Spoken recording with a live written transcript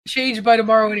changed by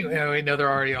tomorrow anyway. Oh, wait, no,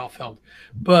 they're already all filmed.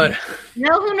 But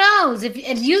no, who knows? If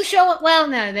you show up, well,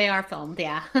 no, they are filmed.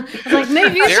 Yeah, like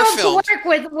maybe you show up to work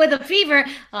with a fever.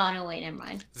 Oh no, wait, never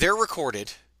mind. They're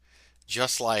recorded,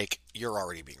 just like you're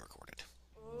already being recorded.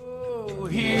 Oh,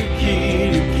 here,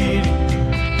 kitty, kitty.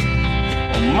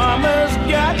 Oh, Mama's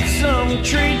got some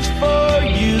treats for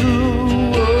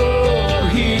you. Oh,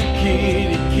 here,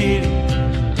 kitty, kitty.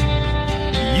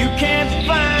 You can't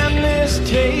find this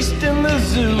taste in the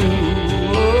zoo.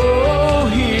 Oh,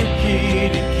 here,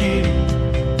 kitty, kitty.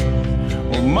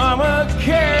 Oh, Mama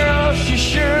Carol, she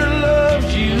sure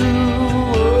loves you.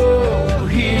 Oh,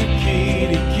 here,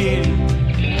 kitty, kitty.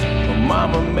 Oh,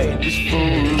 Mama made this for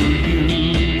you.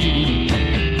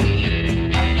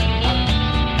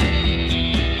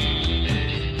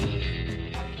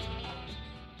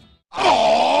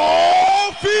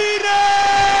 Oh, Phoenix!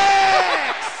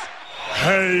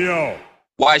 Hey, yo.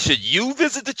 Why should you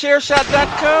visit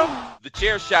thechairshot.com?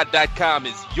 Thechairshot.com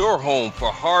is your home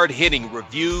for hard-hitting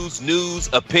reviews, news,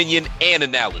 opinion, and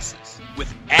analysis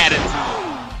with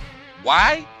attitude.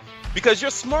 Why? Because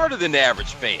you're smarter than the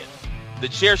average fan.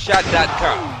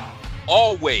 Thechairshot.com.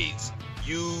 Always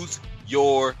use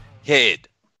your head.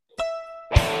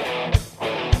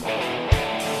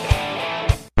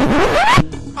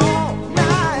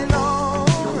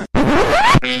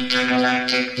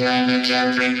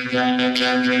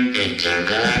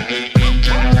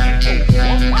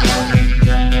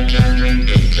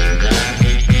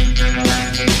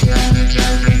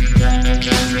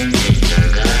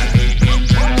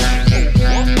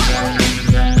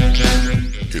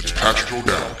 It's Patrick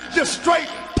O'Dowd. You straight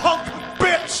punk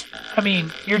bitch! I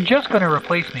mean, you're just going to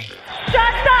replace me.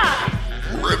 Shut up!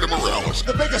 Miranda Morales.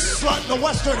 The biggest slut in the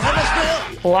Western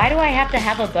Hemisphere! Why do I have to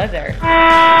have a buzzer?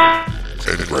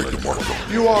 And Greg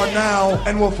DeMarco. You are now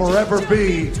and will forever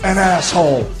be an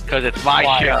asshole. Because it's my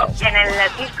show. And I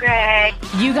love you, Greg.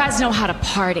 You guys know how to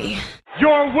party.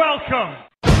 You're welcome.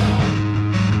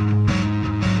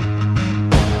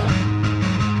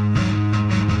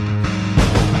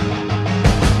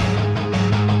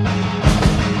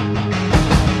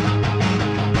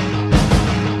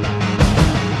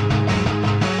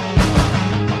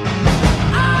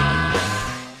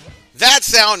 That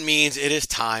sound means it is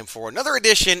time for another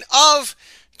edition of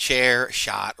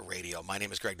Chairshot Radio. My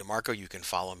name is Greg DeMarco. You can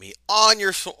follow me on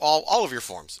all of your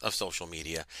forms of social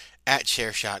media at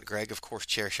Chairshot Greg. Of course,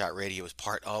 Chairshot Radio is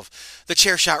part of the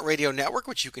Chairshot Radio Network,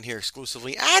 which you can hear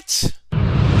exclusively at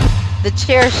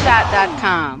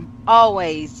thechairshot.com.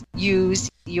 Always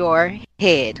use your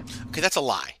head. Okay, that's a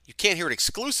lie. You can't hear it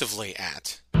exclusively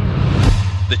at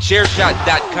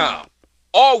Thechairshot.com.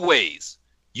 Always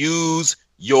use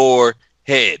your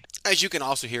head. As you can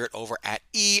also hear it over at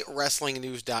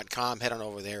eWrestlingNews.com. Head on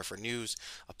over there for news,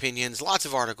 opinions, lots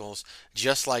of articles,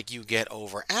 just like you get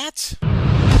over at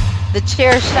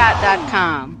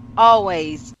thechairshot.com.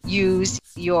 Always use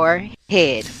your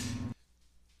head.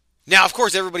 Now, of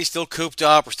course, everybody's still cooped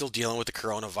up. We're still dealing with the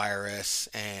coronavirus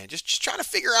and just trying to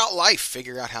figure out life,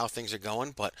 figure out how things are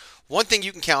going. But one thing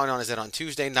you can count on is that on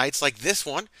Tuesday nights like this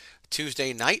one,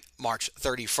 Tuesday night, March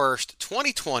 31st,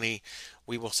 2020,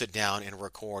 we will sit down and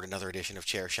record another edition of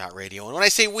Chairshot Radio. And when I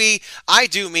say we, I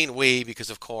do mean we, because,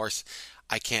 of course,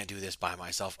 I can't do this by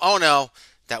myself. Oh, no,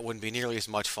 that wouldn't be nearly as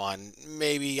much fun.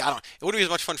 Maybe, it wouldn't be as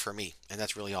much fun for me, and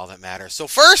that's really all that matters. So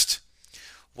first,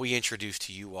 we introduce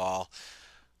to you all,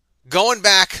 going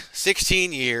back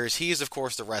 16 years, he is, of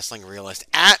course, the Wrestling Realist,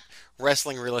 at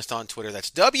Wrestling Realist on Twitter. That's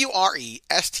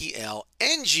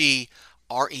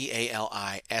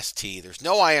WRESTLNGREALIST. There's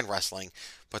no I in wrestling,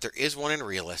 but there is one in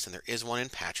Realist, and there is one in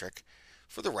Patrick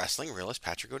for the Wrestling Realist,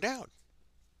 Patrick O'Dowd.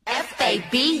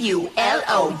 FABULOUS.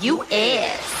 FABULOUS.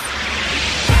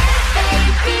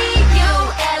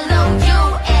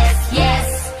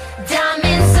 Yes.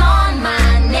 Diamonds on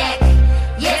my neck.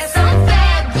 Yes, I'm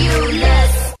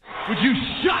fabulous. Would you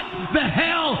shut the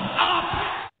hell up?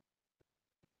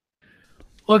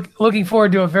 Looking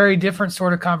forward to a very different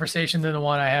sort of conversation than the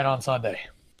one I had on Sunday.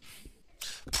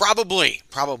 Probably.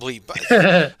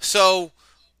 But, so,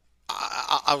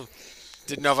 I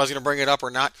didn't know if I was going to bring it up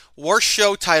or not. Worst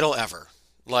show title ever.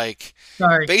 Like,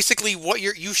 sorry. Basically, what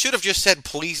you should have just said,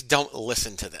 please don't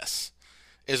listen to this,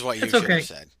 is what you should have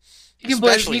said. You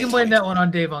can blame that one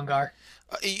on Dave Ungar.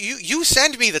 You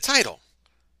send me the title.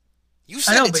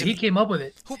 I know, but he came up with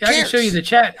it. Who cares? I can show you the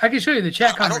chat.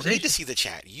 Conversation. I don't need to see the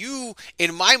chat. You,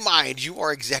 in my mind, you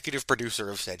are executive producer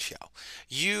of said show.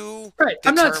 Right.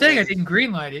 I'm not saying I didn't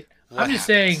greenlight it. I'm just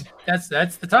saying that's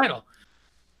the title.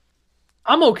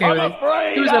 I'm okay with it. I'm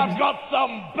afraid I've got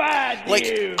some bad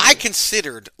news. I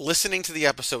considered listening to the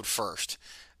episode first,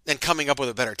 and coming up with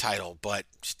a better title, but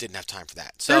just didn't have time for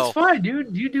that. So that's fine,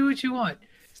 dude. You do what you want.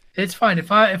 It's fine.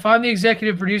 If I'm the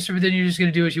executive producer, but then you're just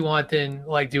gonna do what you want, then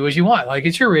like do what you want. Like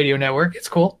it's your radio network. It's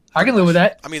cool. I can live with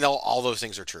that. I mean, all those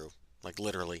things are true. Like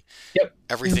literally, yep.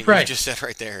 Everything you just said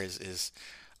right there is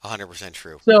 100%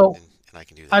 true. So, and I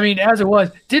can do that. I mean, as it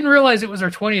was, didn't realize it was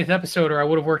our 20th episode, or I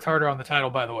would have worked harder on the title.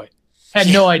 By the way, had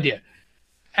no idea.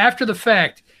 After the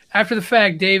fact,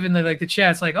 Dave in the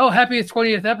chat's like, "Oh, happy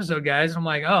 20th episode, guys!" And I'm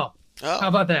like, "Oh, how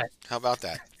about that? How about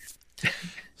that?"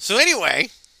 So anyway.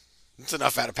 It's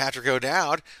enough out of Patrick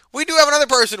O'Dowd. We do have another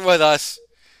person with us.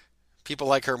 People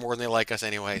like her more than they like us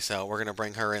anyway, so we're going to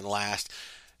bring her in last.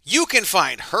 You can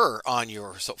find her on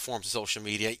your forms of social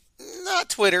media. Not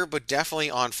Twitter, but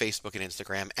definitely on Facebook and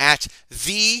Instagram at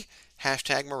the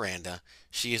 #Miranda.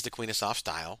 She is the queen of soft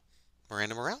style,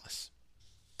 Miranda Morales.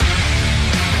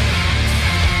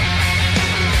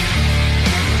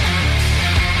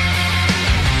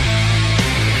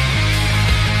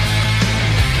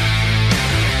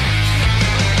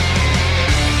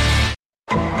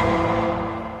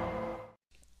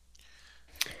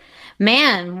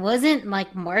 Man, wasn't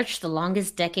like March the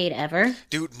longest decade ever?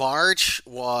 Dude, March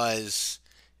was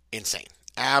insane.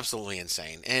 Absolutely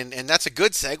insane. And that's a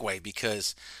good segue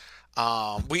because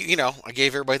I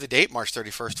gave everybody the date, March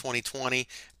 31st, 2020.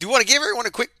 Do you want to give everyone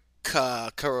a quick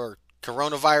coronavirus,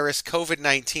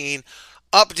 COVID-19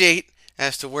 update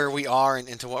as to where we are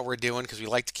and to what we're doing, because we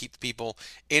like to keep people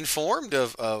informed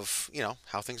of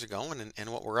how things are going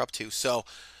and what we're up to. So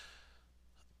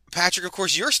Patrick, of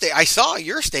course, your state. I saw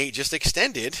your state just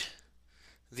extended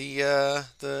the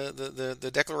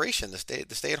declaration, the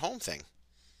stay-at-home thing.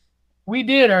 We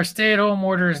did. Our stay-at-home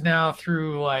order is now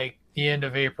through like the end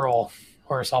of April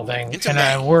or something. Into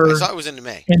May. I thought it was into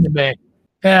May. Into May.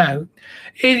 Yeah,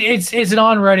 it's an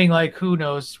on-running. Like who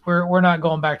knows? We're not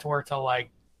going back to work till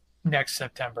like next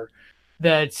September.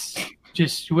 That's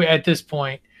just at this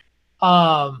point.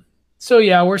 So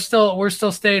yeah, we're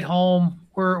still stay at home.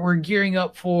 We're gearing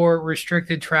up for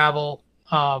restricted travel.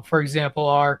 For example,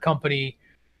 our company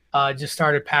just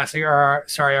started passing,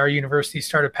 our university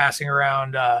started passing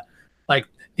around like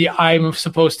the "I'm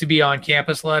supposed to be on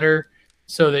campus" letter,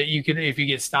 so that you can, if you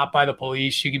get stopped by the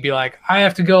police, you can be like, "I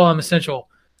have to go, I'm essential,"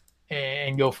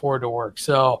 and go forward to work.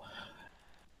 So,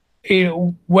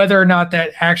 whether or not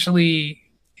that actually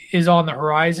is on the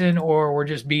horizon or we're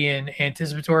just being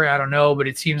anticipatory, I don't know, but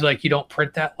it seems like you don't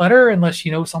print that letter unless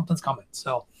you know something's coming.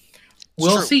 So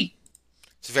we'll see.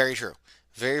 It's very true.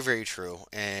 Very, very true.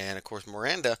 And of course,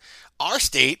 Miranda, our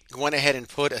state went ahead and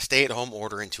put a stay-at-home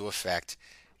order into effect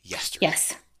yesterday.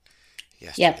 Yes.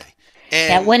 Yesterday. Yep. And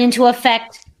that went into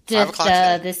effect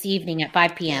this evening at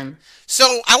 5 p.m.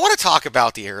 So I want to talk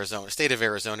about the State of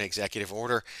Arizona Executive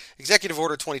Order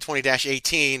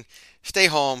 2020-18. Stay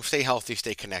home, stay healthy,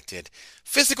 stay connected.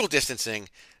 Physical distancing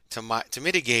to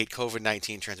mitigate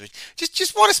COVID-19 transmission.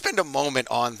 Just want to spend a moment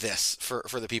on this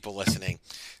for the people listening.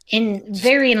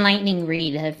 Very enlightening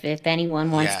read if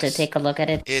anyone wants to take a look at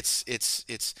it. It's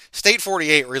State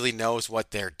 48 really knows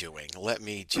what they're doing. Let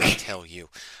me just tell you.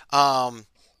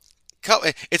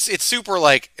 It's super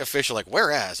like official, like,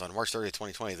 whereas on March 30th,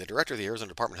 2020, the director of the Arizona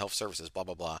Department of Health Services, blah,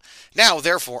 blah, blah. Now,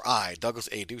 therefore, I, Douglas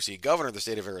A. Ducey, governor of the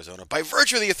state of Arizona, by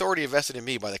virtue of the authority vested in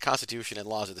me by the Constitution and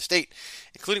laws of the state,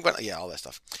 including, all that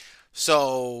stuff.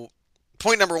 So,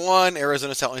 point number 1,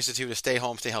 Arizona's Health Institute is stay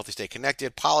home, stay healthy, stay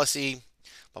connected, policy,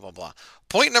 blah, blah, blah.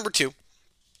 Point number 2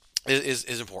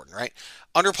 is important, right?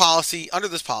 Under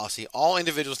this policy, all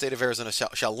individuals in the state of Arizona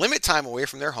shall limit time away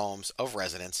from their homes of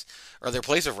residence or their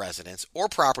place of residence or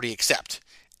property except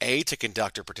A, to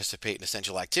conduct or participate in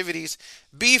essential activities,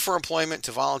 B, for employment,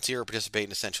 to volunteer or participate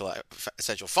in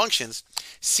essential functions,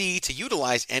 C, to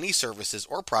utilize any services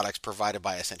or products provided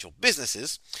by essential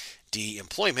businesses, D,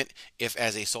 employment, if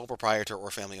as a sole proprietor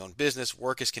or family-owned business,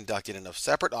 work is conducted in a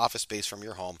separate office space from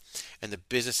your home and the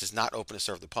business is not open to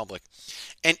serve the public.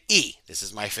 And E, this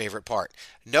is my favorite part,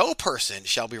 no person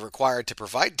shall be required to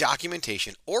provide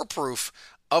documentation or proof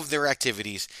of their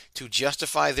activities to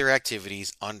justify their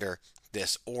activities under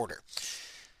this order.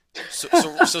 So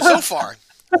far,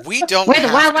 we don't. We're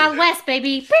the Wild Wild West,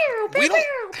 baby. We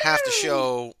don't have to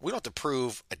show. We don't have to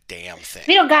prove a damn thing.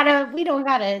 We don't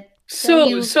gotta.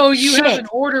 So you have an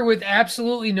order with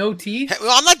absolutely no teeth?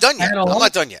 Well, I'm not done yet. I'm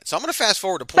not done yet. So I'm going to fast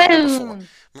forward to point number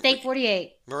 4. State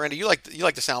 48. Miranda, you like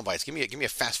the sound bites. Give me a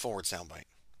fast forward sound bite.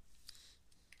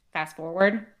 Fast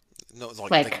forward. No,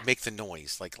 like make the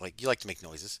noise. Like you like to make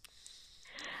noises.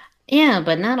 Yeah,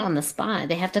 but not on the spot.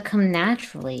 They have to come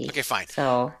naturally. Okay, fine.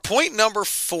 So point number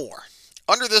 4.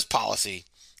 Under this policy,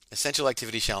 essential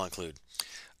activities shall include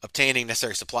Obtaining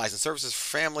necessary supplies and services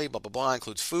for family, blah, blah, blah,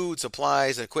 includes food,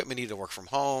 supplies, and equipment needed to work from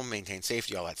home, maintain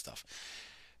safety, all that stuff.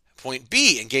 Point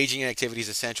B, engaging in activities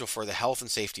essential for the health and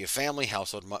safety of family,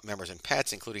 household members, and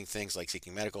pets, including things like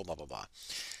seeking medical, blah, blah, blah.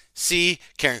 C,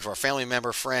 caring for a family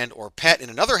member, friend, or pet in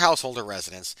another household or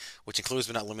residence, which includes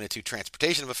but not limited to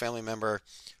transportation of a family member,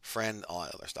 friend, all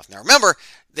that other stuff. Now remember,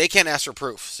 they can't ask for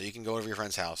proof, so you can go over your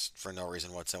friend's house for no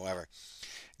reason whatsoever.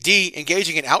 D,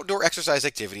 engaging in outdoor exercise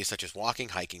activities such as walking,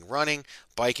 hiking, running,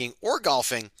 biking, or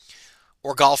golfing.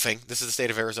 This is the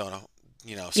state of Arizona.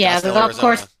 You know, yeah, Scottsdale, the golf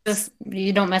Arizona. course,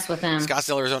 you don't mess with them.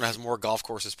 Scottsdale, Arizona has more golf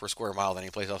courses per square mile than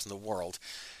any place else in the world.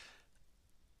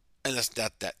 And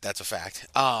that's a fact.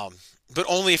 But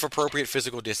only if appropriate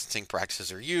physical distancing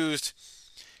practices are used.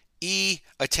 E,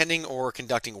 attending or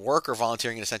conducting work or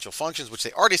volunteering in essential functions, which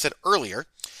they already said earlier,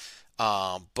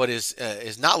 but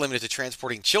is not limited to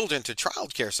transporting children to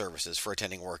child care services for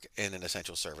attending work in an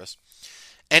essential service.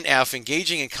 And F,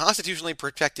 engaging in constitutionally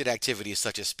protected activities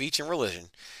such as speech and religion,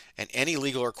 and any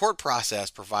legal or court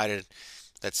process provided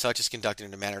that such is conducted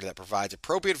in a manner that provides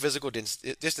appropriate physical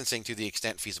distancing to the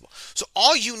extent feasible. So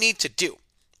all you need to do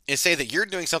is say that you're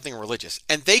doing something religious,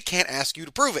 and they can't ask you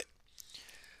to prove it.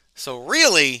 So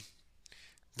really,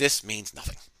 this means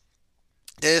nothing.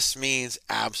 This means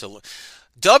absolute.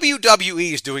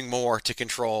 WWE is doing more to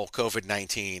control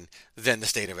COVID-19 than the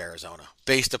state of Arizona,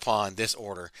 based upon this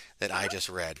order that I just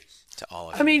read to all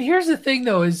of you. I mean, here's the thing,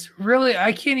 though, is really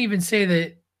I can't even say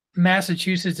that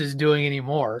Massachusetts is doing any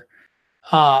more.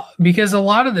 Because a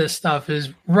lot of this stuff is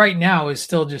right now is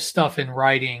still just stuff in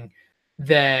writing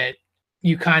that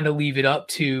you kind of leave it up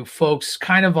to folks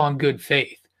kind of on good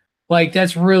faith. Like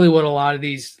that's really what a lot of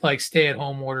these like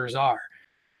stay-at-home orders are.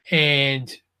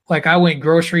 And like I went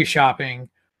grocery shopping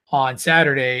on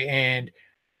Saturday and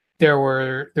there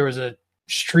was a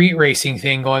street racing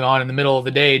thing going on in the middle of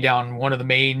the day down one of the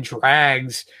main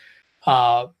drags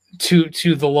to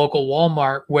the local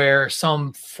Walmart where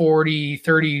some 40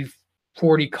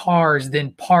 cars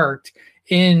then parked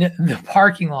in the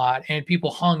parking lot and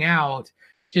people hung out,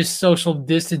 just social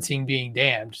distancing being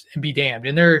damned.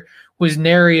 And there was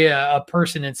nary a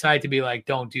person inside to be like,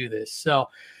 don't do this. So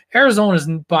Arizona is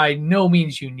by no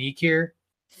means unique here.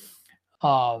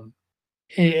 And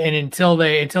until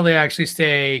they actually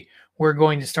say we're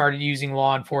going to start using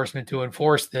law enforcement to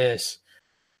enforce this,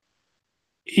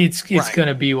 it's right. Going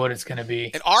to be what it's going to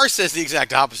be. And ours says the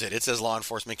exact opposite. It says law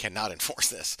enforcement cannot enforce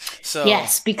this. So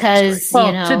yes, because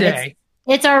today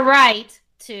it's our right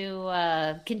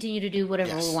to continue to do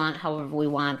whatever we want, however we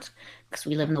want, because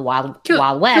we live in the wild west.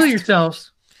 Kill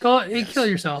yourselves. Go kill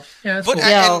yourself. Yeah, but cool.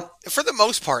 and for the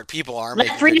most part, people are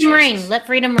let freedom ring. Let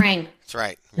freedom ring. That's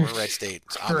right. We're a red state.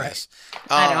 It's obvious.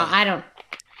 I don't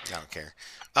care.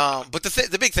 But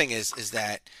the big thing is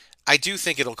that I do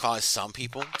think it'll cause some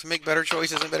people to make better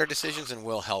choices and better decisions, and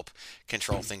will help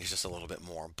control things just a little bit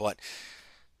more. But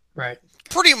right,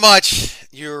 pretty much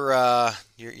your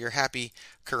happy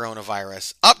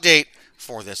coronavirus update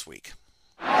for this week.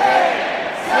 8, 7,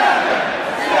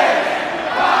 6,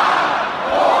 5,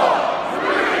 4,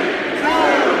 3,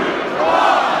 2,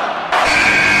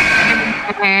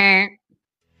 1.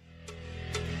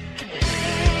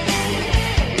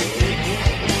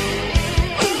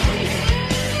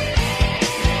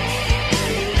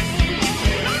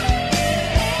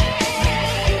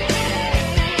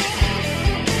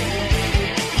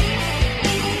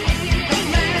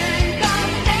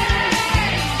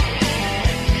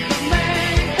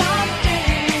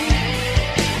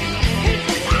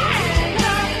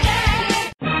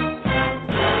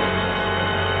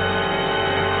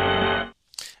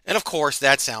 And of course,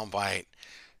 that soundbite,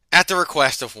 at the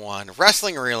request of one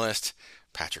wrestling realist,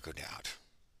 Patrick O'Dowd.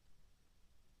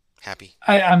 Happy?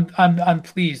 I'm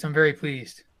pleased. I'm very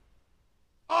pleased.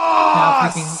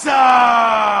 Awesome!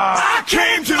 I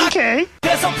came to. Okay.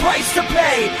 There's a price to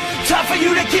pay. Time for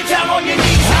you to get down on your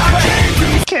knees. I came to.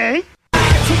 Okay.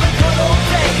 To the good old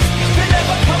days. They're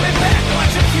never coming back.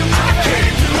 Watch a few. I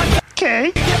came to.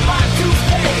 Okay. Get my dues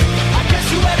paid. I guess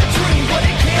you had a dream, but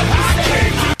it can't be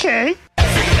saved. Okay.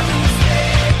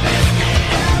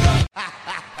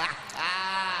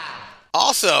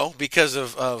 Also, because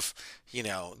of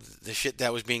the shit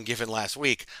that was being given last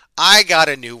week, I got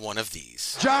a new one of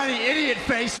these. Johnny Idiot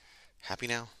Face. Happy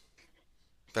now?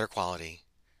 Better quality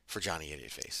for Johnny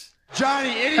Idiot Face. Johnny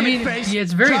Idiot Face. Yeah,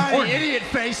 it's very Johnny important. Idiot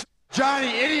Face. Johnny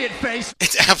Idiot Face.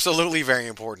 It's absolutely very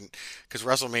important because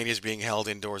WrestleMania is being held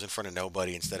indoors in front of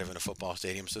nobody instead of in a football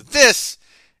stadium. So this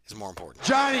is more important.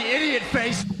 Johnny Idiot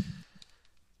Face.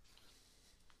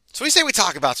 So we say we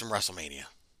talk about some WrestleMania.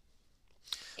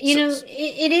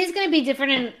 it is going to be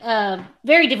different and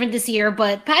very different this year,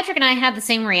 but Patrick and I had the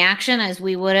same reaction as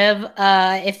we would have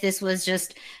if this was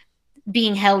just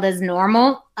being held as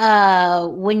normal.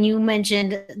 When you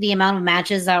mentioned the amount of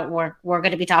matches that we're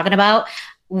going to be talking about,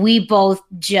 we both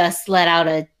just let out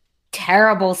a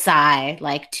terrible sigh,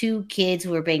 like two kids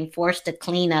who are being forced to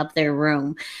clean up their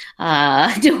room.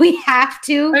 Do we have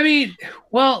to? I mean,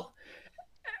 well,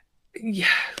 yeah,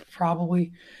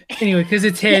 probably. Anyway, because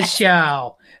it's his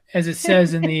show, as it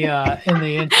says in the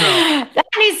intro. That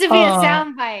needs to be a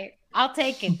soundbite. I'll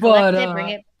take it. Collect it, bring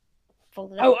it.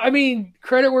 Oh, I mean,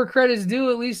 credit where credit's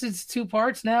due. At least it's 2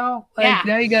 parts now.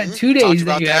 Now you got 2 days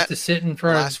that you have to sit in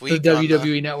front of the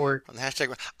WWE Network. On the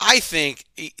hashtag. I think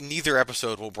neither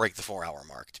episode will break the 4-hour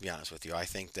mark, to be honest with you. I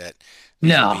think that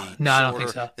no, I don't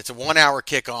think so. It's a 1-hour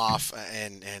kickoff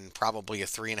and probably a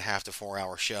 3.5 to 4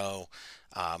 hour show.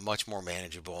 Much more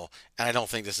manageable. And I don't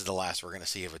think this is the last we're going to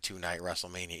see of a 2-night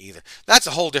WrestleMania either. That's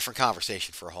a whole different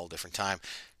conversation for a whole different time.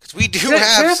 Because we do have.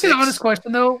 Can I ask an honest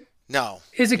question, though? No.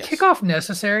 Is a kickoff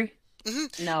necessary?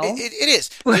 Mm-hmm. No. It is.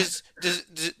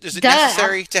 Is it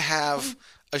necessary to have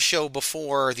a show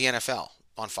before the NFL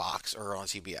on Fox or on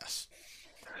CBS?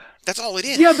 That's all it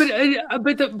is. Yeah, but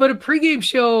a pregame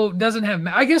show doesn't have.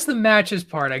 I guess the matches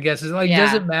part. I guess is like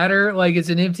doesn't matter. Like it's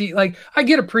an empty. Like I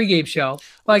get a pregame show.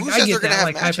 Like I get that.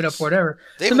 Like hype it up, whatever.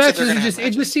 The matches are just.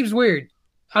 It just seems weird.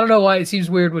 I don't know why it seems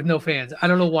weird with no fans. I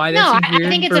don't know why that seems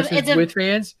weird versus with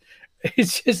fans.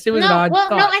 It's just an odd thought.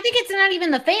 No, I think it's not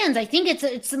even the fans. I think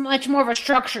it's much more of a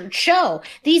structured show.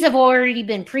 These have already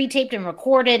been pre-taped and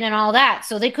recorded and all that,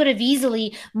 so they could have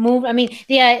easily moved. I mean,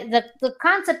 the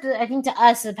concept I think to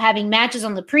us of having matches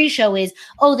on the pre-show is,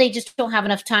 they just don't have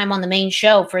enough time on the main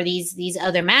show for these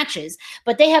other matches,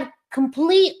 but they have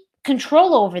complete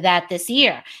control over that this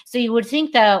year. So you would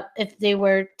think that if they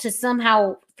were to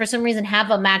somehow, for some reason,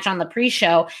 have a match on the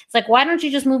pre-show, it's like, why don't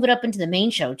you just move it up into the main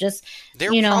show? Just they're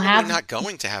probably not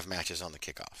going to have matches on the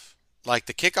kickoff. Like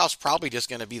the kickoff's probably just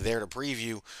going to be there to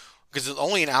preview because it's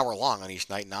only an hour long on each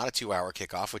night, not a 2-hour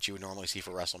kickoff, which you would normally see for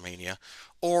WrestleMania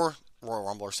or Royal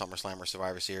Rumble or SummerSlam or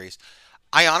Survivor Series.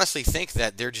 I honestly think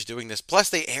that they're just doing this. Plus,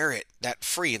 they air it that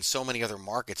free in so many other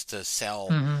markets to sell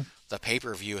the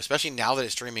pay-per-view, especially now that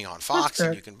it's streaming on Fox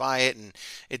and you can buy it. And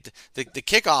the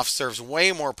kickoff serves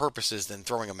way more purposes than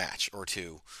throwing a match or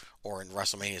two, or in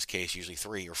WrestleMania's case, usually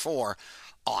 3 or 4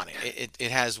 on it.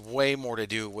 It has way more to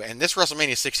do. And this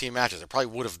WrestleMania 16 matches, there probably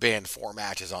would have been 4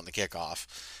 matches on the kickoff,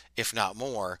 if not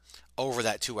more, over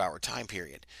that 2-hour time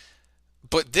period.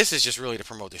 But this is just really to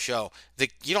promote the show.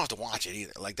 You don't have to watch it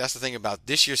either. Like, that's the thing about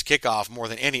this year's kickoff more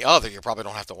than any other. You probably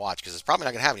don't have to watch because it's probably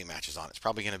not going to have any matches on it. It's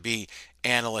probably going to be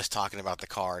analysts talking about the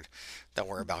card that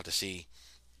we're about to see.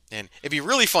 And it'd be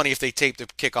really funny if they taped the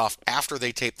kickoff after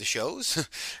they taped the shows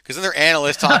because then they're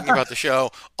analysts talking about the show,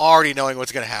 already knowing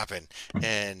what's going to happen.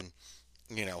 And,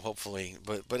 hopefully.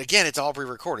 But again, it's all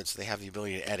pre-recorded, so they have the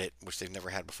ability to edit, which they've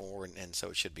never had before, and so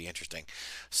it should be interesting.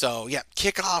 So, yeah,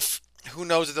 kickoff. Who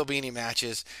knows if there'll be any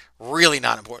matches? Really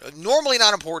not important. Normally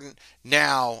not important.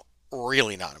 Now,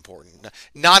 really not important.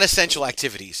 Non-essential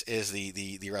activities is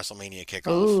the WrestleMania kickoff.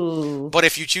 Ooh. But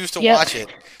if you choose to watch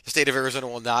it, the state of Arizona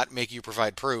will not make you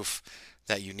provide proof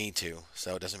that you need to.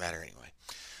 So it doesn't matter anyway.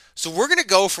 So we're going to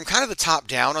go from kind of the top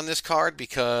down on this card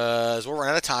because we're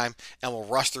running out of time and we'll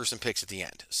rush through some picks at the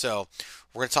end. So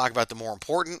we're going to talk about the more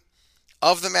important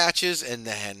of the matches and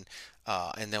then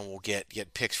we'll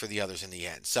get picks for the others in the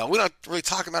end. So we don't really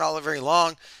talk about all that very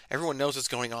long. Everyone knows what's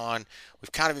going on.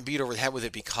 We've kind of been beat over the head with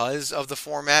it because of the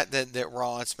format that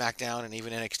Raw and SmackDown and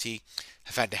even NXT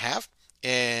have had to have.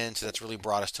 And so that's really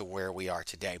brought us to where we are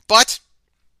today. But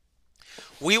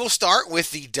we will start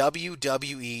with the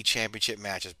WWE Championship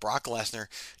matches. Brock Lesnar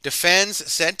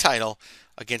defends said title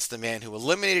against the man who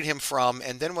eliminated him from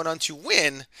and then went on to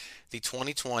win the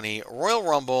 2020 Royal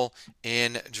Rumble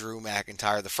in Drew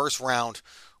McIntyre. The first round,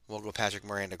 we'll go Patrick,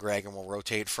 Miranda, Greg, and we'll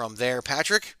rotate from there.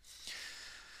 Patrick,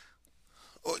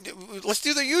 let's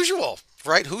do the usual,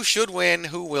 right? Who should win?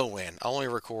 Who will win? I'll only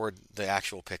record the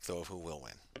actual pick, though, of who will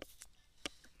win.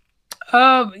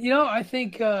 I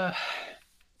think, I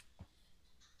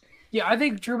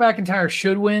think Drew McIntyre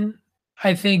should win.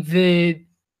 I think that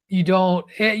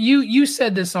you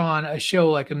said this on a show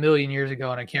like a million years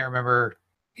ago, and I can't remember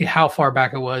how far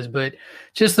back it was, but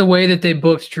just the way that they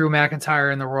booked Drew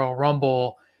McIntyre in the Royal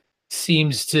Rumble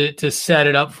seems to set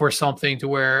it up for something to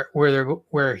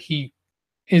where he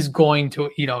is going to,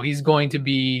 he's going to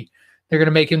be, they're going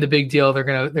to make him the big deal. They're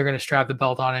going to strap the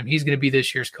belt on him. He's going to be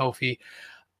this year's Kofi.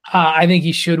 I think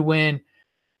he should win.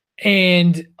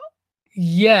 And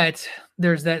yet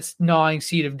there's that gnawing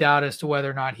seed of doubt as to whether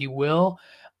or not he will.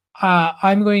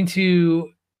 I'm going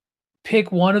to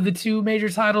pick one of the two major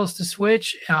titles to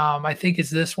switch. I think it's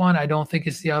this one. I don't think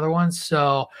it's the other one.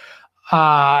 So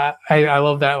I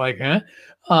love that. Like,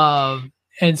 huh?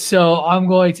 And so I'm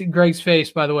going to Greg's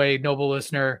face, by the way, noble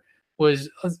listener, was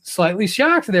slightly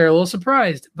shocked there, a little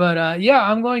surprised. But yeah,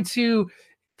 I'm going to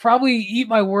probably eat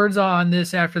my words on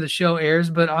this after the show airs,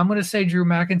 but I'm going to say Drew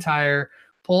McIntyre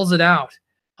pulls it out.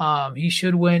 He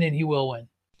should win and he will win.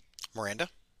 Miranda?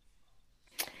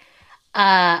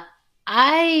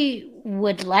 I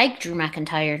would like Drew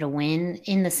McIntyre to win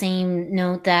in the same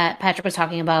note that Patrick was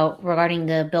talking about regarding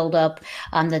the buildup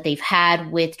that they've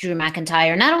had with Drew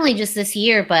McIntyre, not only just this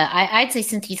year, but I'd say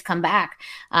since he's come back.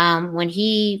 When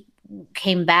he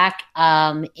came back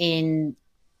in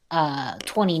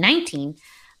 2019,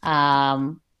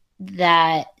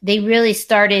 that they really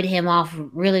started him off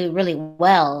really, really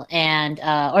well, and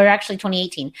or actually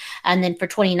 2018. And then for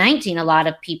 2019, a lot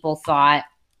of people thought,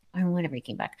 or whenever he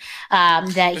came back,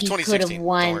 that he could have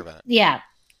won. Don't worry about it. Yeah,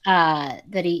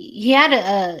 that he had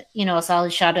a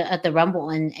solid shot at the Rumble,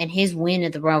 and his win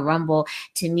at the Royal Rumble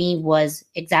to me was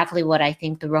exactly what I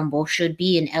think the Rumble should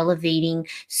be, in elevating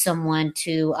someone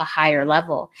to a higher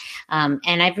level.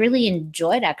 And I've really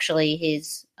enjoyed actually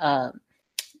his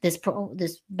this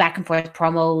back and forth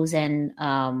promos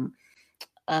and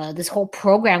this whole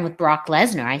program with Brock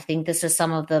Lesnar. I think this is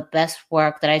some of the best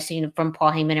work that I've seen from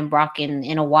Paul Heyman and Brock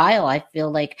in a while. I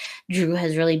feel like Drew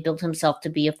has really built himself to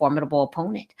be a formidable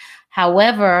opponent.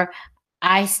 However,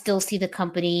 I still see the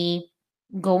company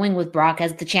going with Brock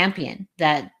as the champion,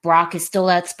 that Brock is still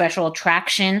that special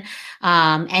attraction.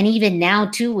 And even now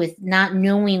too, with not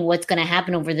knowing what's going to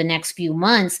happen over the next few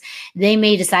months, they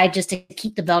may decide just to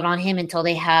keep the belt on him until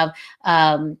they have,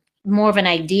 more of an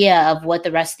idea of what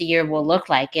the rest of the year will look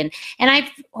like. And I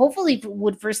hopefully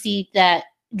would foresee that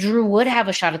Drew would have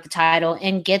a shot at the title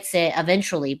and gets it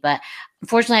eventually, but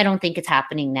unfortunately I don't think it's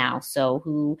happening now. So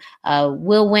who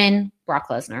will win? Brock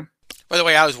Lesnar. By the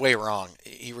way, I was way wrong.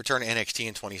 He returned to NXT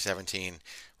in 2017,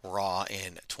 Raw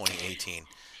in 2018.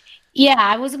 Yeah,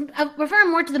 I was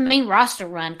referring more to the main roster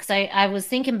run, because I was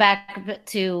thinking back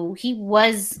to,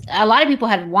 a lot of people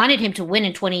had wanted him to win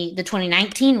in the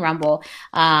 2019 Rumble,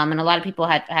 and a lot of people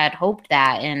had hoped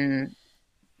that. And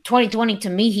 2020, to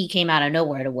me, he came out of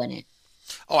nowhere to win it.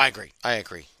 Oh, I agree,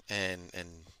 and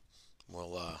we're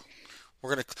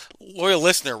gonna, loyal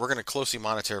listener, we're gonna closely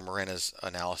monitor Miranda's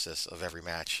analysis of every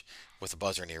match with a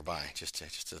buzzer nearby, just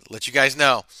to let you guys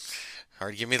know.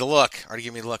 Already give me the look.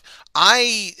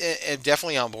 I am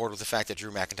definitely on board with the fact that Drew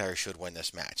McIntyre should win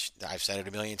this match. I've said it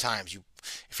a million times.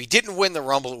 If he didn't win the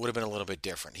Rumble, it would have been a little bit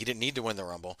different. He didn't need to win the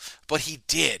Rumble, but he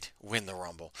did win the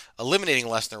Rumble. Eliminating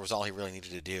Lesnar was all he really needed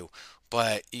to do.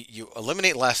 But you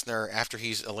eliminate Lesnar after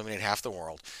he's eliminated half the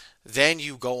world. Then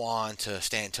you go on to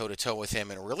stand toe-to-toe with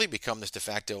him and really become this de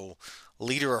facto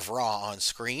leader of Raw on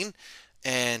screen.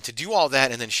 And to do all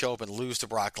that and then show up and lose to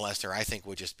Brock Lesnar, I think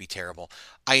would just be terrible.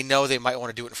 I know they might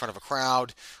want to do it in front of a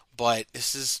crowd, but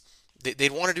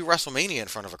they'd want to do WrestleMania in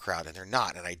front of a crowd, and they're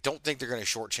not. And I don't think they're going to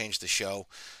shortchange the show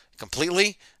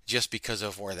completely just because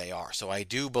of where they are. So I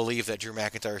do believe that Drew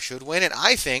McIntyre should win, and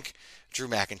I think Drew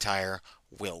McIntyre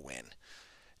will win.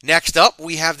 Next up,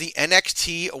 we have the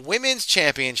NXT Women's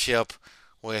Championship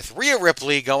with Rhea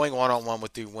Ripley going one-on-one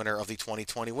with the winner of the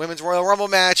 2020 Women's Royal Rumble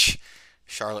match,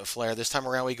 Charlotte Flair. This time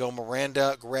around we go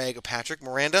Miranda, Greg, Patrick.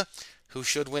 Miranda, who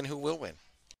should win, who will win?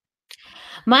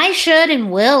 My should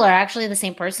and will are actually the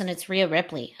same person. It's Rhea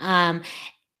Ripley.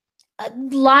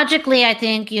 Logically, I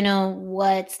think,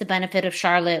 what's the benefit of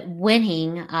Charlotte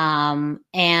winning? I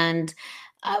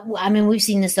mean, we've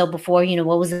seen this though before.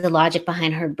 What was the logic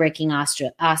behind her breaking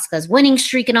Asuka's winning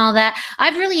streak and all that?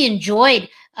 I've really enjoyed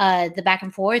the back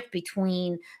and forth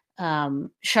between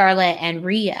Charlotte and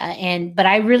Rhea, but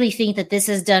I really think that this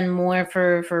has done more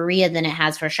for Rhea than it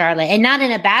has for Charlotte, and not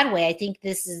in a bad way. I think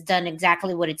this has done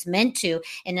exactly what it's meant to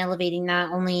in elevating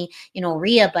not only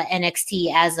Rhea but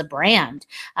NXT as a brand.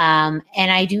 And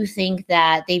I do think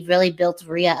that they've really built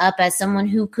Rhea up as someone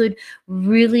who could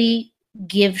really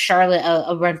give Charlotte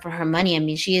a run for her money. I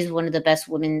mean, she is one of the best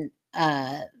women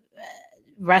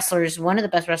wrestlers, one of the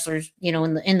best wrestlers,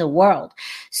 in the world.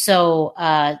 So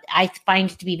I find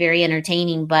it to be very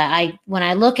entertaining. But when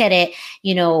I look at it,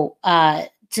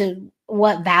 to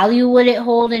what value would it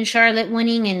hold in Charlotte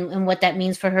winning, and what that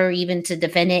means for her even to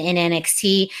defend it in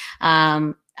NXT,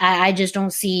 I just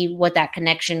don't see what that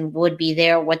connection would be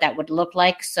there, what that would look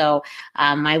like. So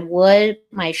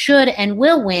my should and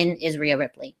will win is Rhea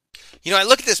Ripley. I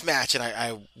look at this match and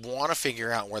I want to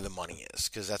figure out where the money is,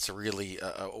 because that's a really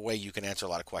a way you can answer a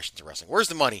lot of questions in wrestling. Where's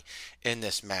the money in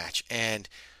this match? And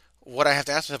what I have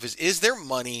to ask myself is there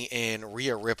money in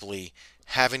Rhea Ripley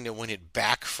having to win it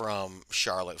back from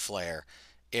Charlotte Flair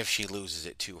if she loses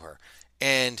it to her?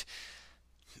 And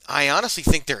I honestly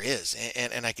think there is,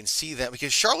 and I can see that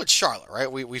because Charlotte's Charlotte,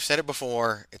 right? We've said it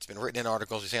before. It's been written in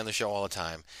articles. We say on the show all the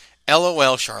time.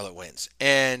 LOL, Charlotte wins.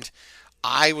 And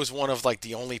I was one of like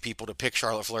the only people to pick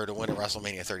Charlotte Flair to win at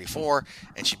WrestleMania 34,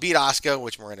 and she beat Asuka,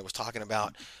 which Miranda was talking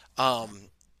about.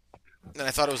 And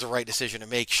I thought it was the right decision to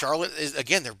make. Charlotte is,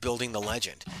 again, they're building the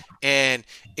legend. And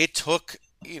it took,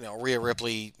 Rhea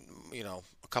Ripley,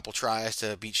 a couple tries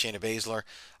to beat Shayna Baszler.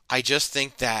 I just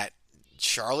think that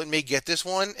Charlotte may get this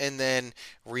one, and then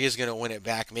Rhea's going to win it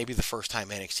back. Maybe the first time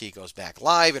NXT goes back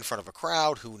live in front of a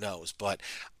crowd, who knows? But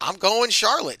I'm going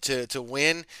Charlotte to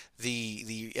win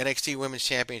the NXT Women's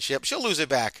Championship. She'll lose it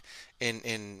back in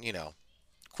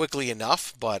quickly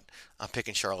enough, but I'm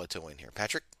picking Charlotte to win here.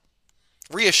 Patrick?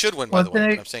 Rhea should win, by the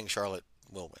way, but I'm saying Charlotte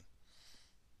will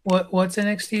win. What's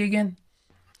NXT again?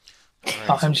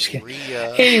 Right, I'm just kidding.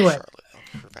 Rhea, anyway,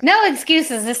 no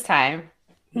excuses this time.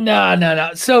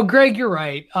 No. So, Greg, you're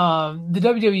right. The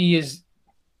WWE is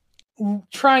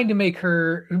trying to make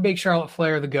Charlotte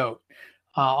Flair the GOAT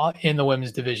in the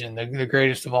women's division, the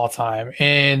greatest of all time.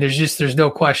 And there's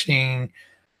no questioning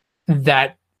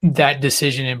that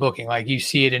decision in booking. Like, you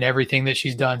see it in everything that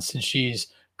she's done since she's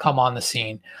come on the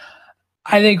scene.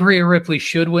 I think Rhea Ripley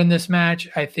should win this match.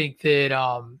 I think that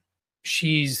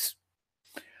she's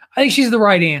the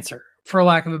right answer, for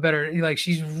lack of a better, like,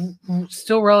 she's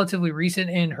still relatively recent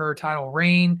in her title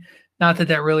reign. Not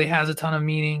that really has a ton of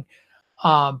meaning.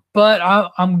 But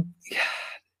I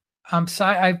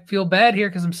feel bad here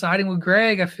because I'm siding with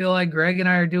Greg. I feel like Greg and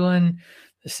I are doing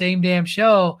the same damn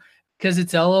show because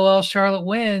it's LOL Charlotte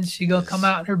wins. She's going to come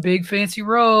out in her big fancy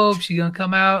robe. She's going to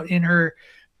come out in her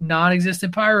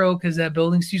non-existent pyro because that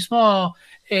building's too small,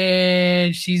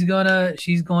 and she's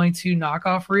going to knock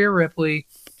off Rhea Ripley,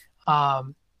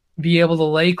 be able to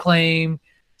lay claim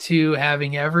to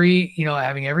having every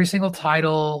single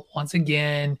title once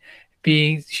again,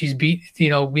 being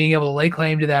able to lay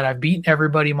claim to that I've beaten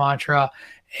everybody mantra,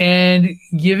 and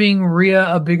giving Rhea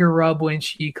a bigger rub when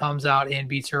she comes out and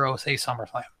beats her say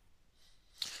SummerSlam.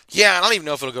 Yeah, I don't even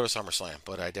know if it'll go to SummerSlam,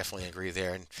 but I definitely agree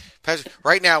there. And Patrick,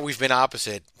 right now we've been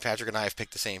opposite. Patrick and I have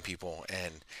picked the same people,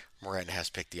 and Miranda has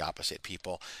picked the opposite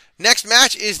people. Next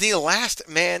match is the last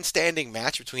man standing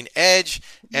match between Edge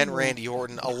and Randy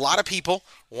Orton. A lot of people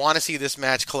want to see this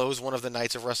match close one of the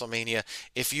nights of WrestleMania.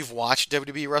 If you've watched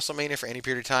WWE WrestleMania for any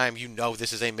period of time, you know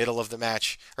this is a middle of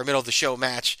the show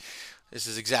match. This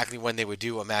is exactly when they would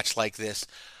do a match like this.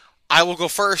 I will go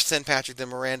first, then Patrick, then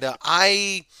Miranda.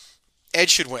 Edge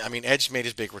should win. I mean, Edge made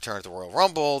his big return at the Royal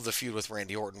Rumble. The feud with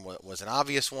Randy Orton was an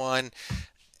obvious one.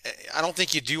 I don't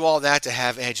think you do all that to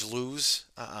have Edge lose,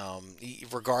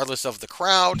 regardless of the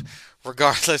crowd,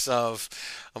 regardless of,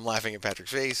 I'm laughing at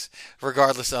Patrick's face,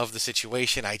 regardless of the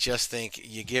situation. I just think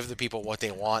you give the people what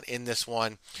they want in this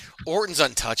one. Orton's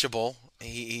untouchable.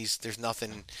 There's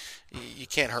nothing, you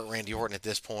can't hurt Randy Orton at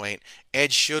this point.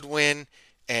 Edge should win.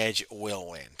 Edge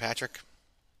will win. Patrick?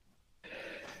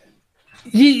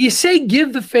 You say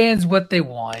give the fans what they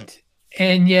want,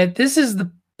 and yet this is the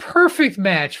perfect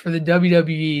match for the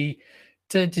WWE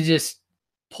to just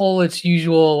pull its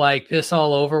usual, like, piss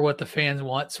all over what the fans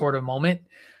want sort of moment,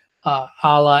 a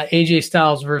la AJ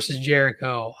Styles versus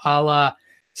Jericho, a la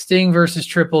Sting versus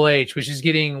Triple H, which is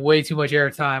getting way too much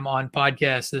airtime on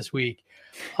podcasts this week.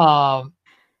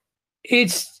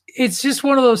 It's just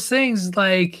one of those things,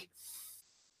 like,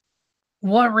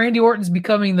 Randy Orton's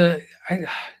becoming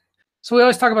so we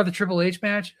always talk about the Triple H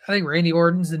match. I think Randy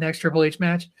Orton's the next Triple H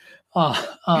match.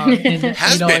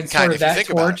 Has been kind of, if you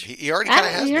think about it. He already kind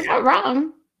of has. You're not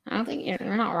wrong. I don't think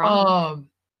you're not wrong.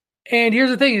 And here's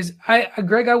the thing is,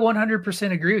 Greg, I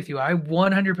 100% agree with you. I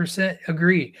 100%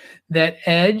 agree that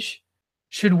Edge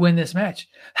should win this match.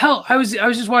 Hell, I was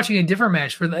just watching a different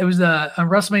match on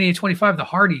WrestleMania 25, the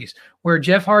Hardys, where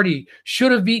Jeff Hardy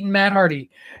should have beaten Matt Hardy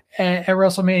at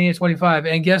WrestleMania 25.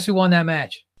 And guess who won that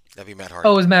match? That'd be Matt Hardy.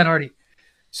 Oh, it was Matt Hardy.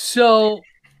 So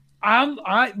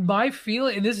my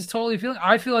feeling, and this is totally a feeling,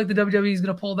 I feel like the WWE is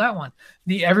going to pull that one.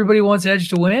 Everybody wants Edge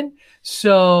to win,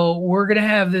 so we're going to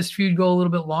have this feud go a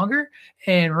little bit longer,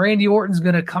 and Randy Orton's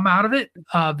going to come out of it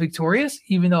victorious,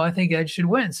 even though I think Edge should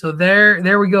win. So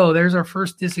there we go. There's our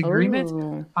first disagreement.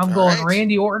 Ooh. I'm going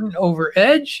Randy Orton over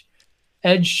Edge.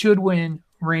 Edge should win.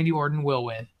 Randy Orton will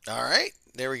win. All right.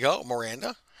 There we go.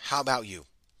 Miranda, how about you?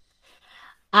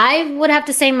 I would have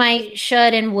to say my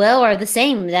should and will are the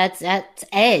same. That's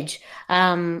Edge.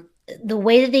 the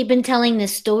way that they've been telling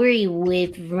this story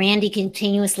with Randy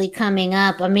continuously coming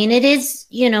up, I mean, it is,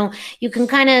 you can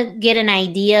kind of get an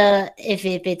idea if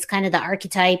it's kind of the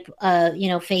archetype,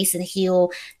 face and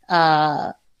heel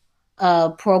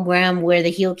program where the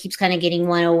heel keeps kind of getting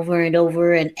one over and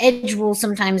over, and Edge will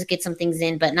sometimes get some things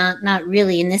in, but not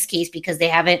really in this case because they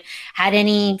haven't had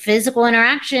any physical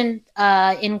interaction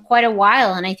in quite a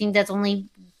while, and I think that's only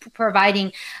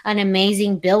providing an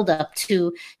amazing build-up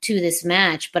to this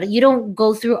match. But you don't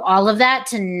go through all of that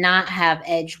to not have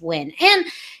Edge win. And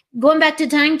going back to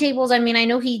timetables, I mean, I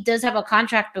know he does have a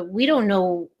contract, but we don't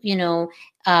know,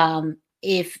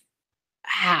 if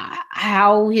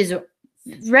how his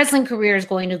wrestling career is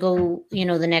going to go,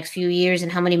 the next few years,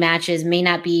 and how many matches may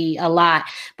not be a lot.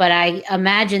 But I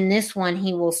imagine this one,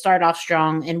 he will start off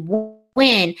strong and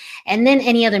win, and then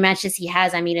any other matches he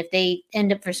has, I mean, if they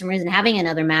end up for some reason having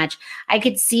another match, I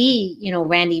could see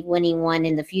Randy winning one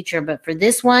in the future. But for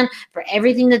this one, for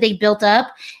everything that they built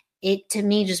up, it to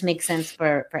me just makes sense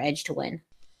for Edge to win,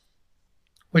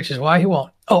 which is why he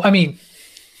won't.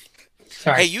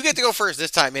 Sorry. Hey, you get to go first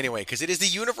this time anyway, because it is the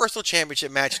Universal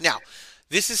Championship match. Now,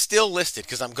 this is still listed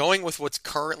because I'm going with what's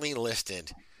currently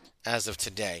listed as of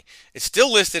today. It's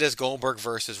still listed as Goldberg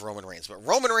versus Roman Reigns, but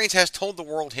Roman Reigns has told the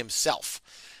world himself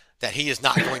that he is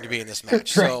not going to be in this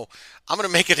match. Right. So I'm going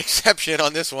to make an exception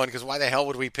on this one, because why the hell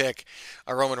would we pick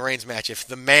a Roman Reigns match if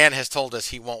the man has told us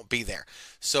he won't be there?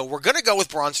 So we're going to go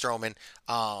with Braun Strowman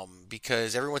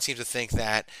because everyone seems to think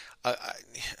that,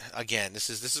 again, this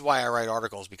is why I write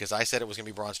articles, because I said it was going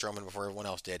to be Braun Strowman before everyone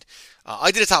else did.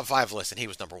 I did a top 5 list, and he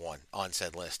was number 1 on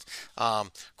said list.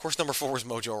 Of course, number 4 was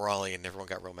Mojo Rawley, and everyone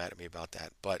got real mad at me about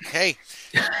that. But hey,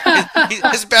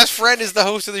 his best friend is the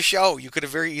host of the show. You could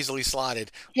have very easily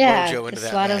slotted Mojo into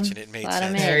that match, and it made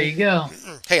sense. There you go.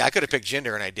 Hey, I could have picked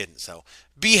Jinder, and I didn't, so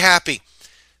be happy.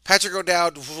 Patrick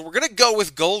O'Dowd, we're going to go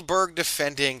with Goldberg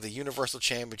defending the Universal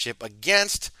Championship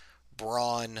against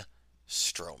Braun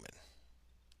Strowman.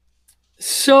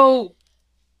 So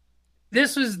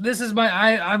this is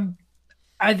my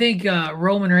I think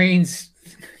Roman Reigns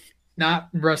not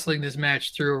wrestling this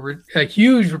match through a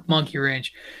huge monkey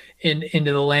wrench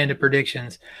into the land of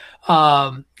predictions,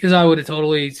 because I would have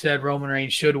totally said Roman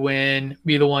Reigns should win,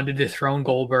 be the one to dethrone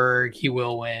Goldberg. He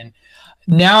will win.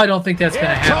 Now I don't think that's going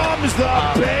to happen. Here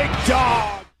comes the big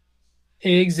dog.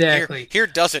 Exactly. Here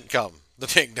doesn't come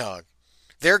the big dog.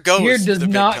 There goes the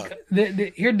big dog.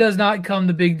 Here does not come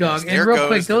the big dog. Yes, and real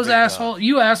quick, those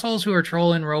assholes who are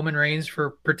trolling Roman Reigns for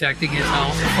protecting his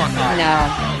health, fuck off.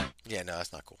 No. Yeah, no,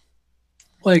 that's not cool.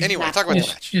 Anyway, talk about the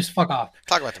match. Just fuck off.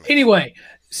 Talk about the match. Anyway,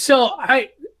 so I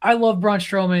love Braun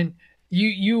Strowman.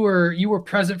 You were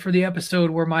present for the episode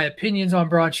where my opinions on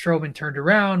Braun Strowman turned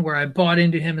around, where I bought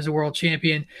into him as a world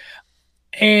champion,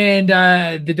 and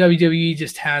the WWE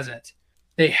just hasn't.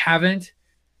 They haven't.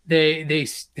 They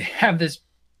have this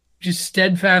just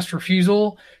steadfast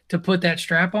refusal to put that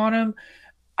strap on him.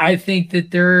 I think that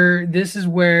this is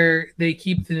where they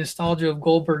keep the nostalgia of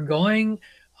Goldberg going,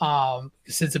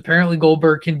 since apparently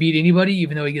Goldberg can beat anybody,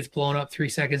 even though he gets blown up 3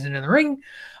 seconds into the ring.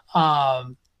 I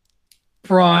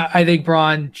think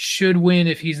Braun should win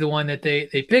if he's the one that they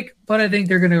pick, but I think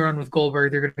they're going to run with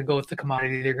Goldberg. They're going to go with the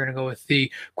commodity. They're going to go with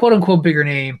the quote-unquote bigger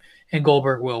name, and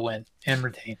Goldberg will win and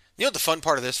retain. You know what the fun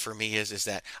part of this for me is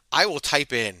that I will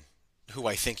type in who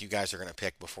I think you guys are going to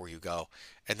pick before you go,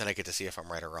 and then I get to see if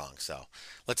I'm right or wrong. So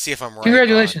let's see if I'm right.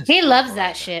 Congratulations. He loves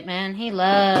that shit, man. He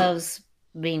loves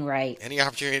being right. Any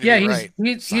opportunity to be right.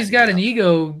 He's got an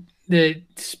ego that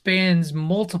spans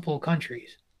multiple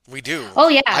countries. We do. Oh,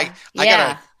 yeah.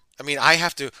 I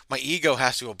have to, my ego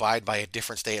has to abide by a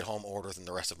different stay-at-home order than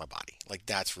the rest of my body. Like,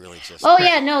 that's really just... Oh,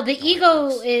 yeah, no, the ego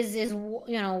is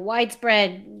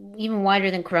widespread, even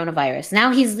wider than coronavirus.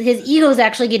 Now his ego is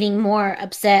actually getting more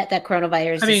upset that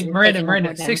coronavirus is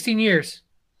Miranda, 16 years.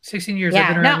 16 years. Yeah,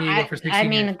 I've been around the ego for 16 years. I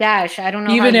mean, gosh, I don't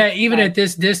know. Even at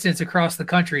this distance across the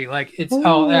country, like, it's,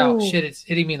 oh, shit, it's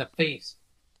hitting me in the face.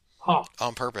 Oh.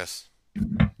 On purpose.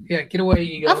 Yeah, get away,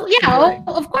 ego.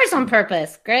 Of course on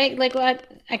purpose, Greg. Like, what?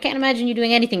 I can't imagine you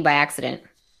doing anything by accident.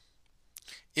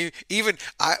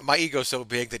 My ego's so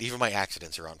big that even my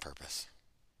accidents are on purpose.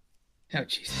 Oh,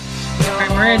 jeez. All right,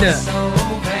 Miranda.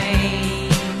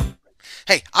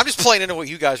 Hey, I'm just playing into what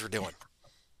you guys were doing.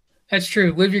 That's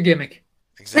true. Live your gimmick.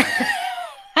 Exactly.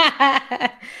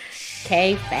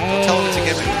 Okay, thanks. Tell them it's a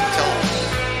gimmick. Tell them.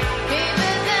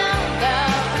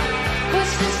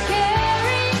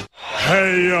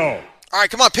 Hey, yo. All right,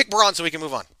 come on, pick Braun so we can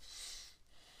move on.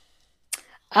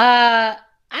 Actually,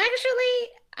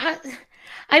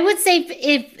 I would say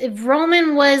if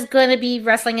Roman was going to be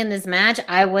wrestling in this match,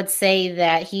 I would say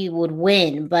that he would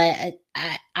win. But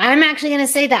I'm actually going to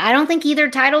say that I don't think either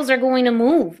titles are going to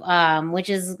move, which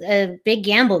is a big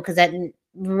gamble because that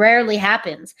rarely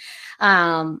happens.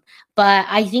 But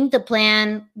I think the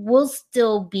plan will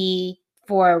still be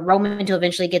for Roman to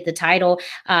eventually get the title.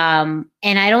 And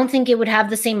I don't think it would have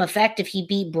the same effect if he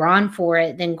beat Braun for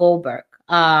it than Goldberg.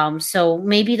 So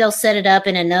maybe they'll set it up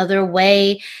in another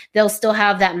way. They'll still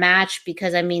have that match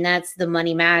because, I mean, that's the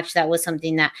money match. That was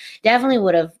something that definitely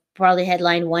would have probably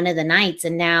headlined one of the nights,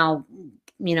 and now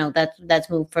that's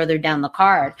moved further down the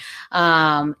card.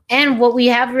 And what we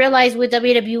have realized with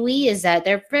WWE is that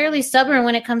they're fairly stubborn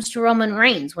when it comes to Roman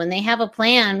Reigns. When they have a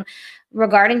plan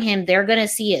regarding him, they're going to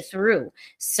see it through.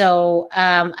 So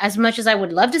as much as I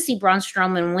would love to see Braun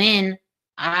Strowman win,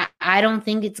 I don't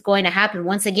think it's going to happen.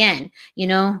 Once again,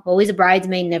 always a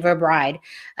bridesmaid, never a bride.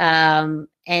 And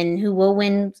who will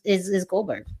win is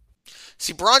Goldberg.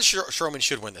 See, Braun Strowman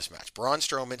should win this match. Braun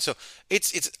Strowman, so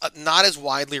it's not as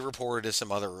widely reported as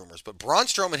some other rumors, but Braun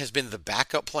Strowman has been the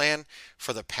backup plan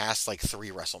for the past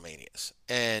 3 WrestleManias.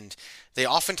 And they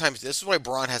oftentimes, this is why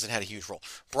Braun hasn't had a huge role.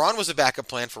 Braun was a backup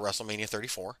plan for WrestleMania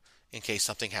 34 in case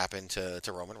something happened to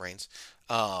Roman Reigns.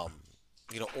 Or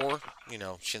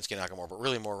Shinsuke Nakamura, but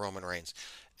really more Roman Reigns.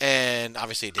 And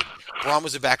obviously it didn't. Braun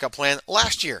was a backup plan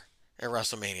last year at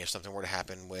WrestleMania if something were to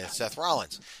happen with Seth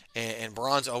Rollins. And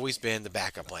Braun's always been the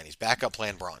backup plan. He's backup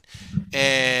plan Braun.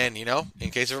 And, in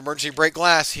case of emergency break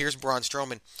glass, here's Braun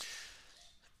Strowman.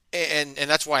 And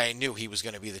that's why I knew he was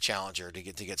going to be the challenger to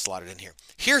get slotted in here.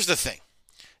 Here's the thing.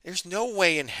 There's no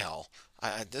way in hell.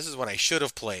 This is what I should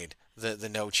have played, the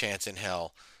No Chance in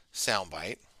Hell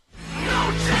soundbite.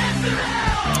 No chance in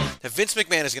hell! That Vince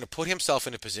McMahon is going to put himself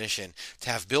in a position to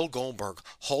have Bill Goldberg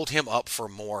hold him up for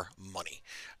more money.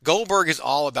 Goldberg is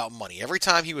all about money. Every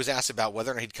time he was asked about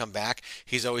whether or not he'd come back,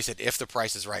 he's always said, if the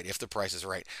price is right, if the price is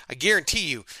right. I guarantee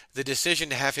you the decision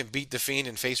to have him beat The Fiend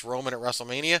and face Roman at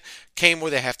WrestleMania came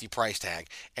with a hefty price tag,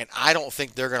 and I don't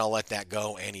think they're going to let that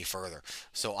go any further.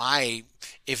 So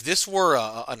if this were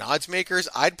an odds makers,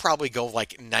 I'd probably go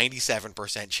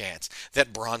 97% chance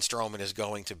that Braun Strowman is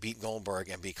going to beat Goldberg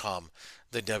and become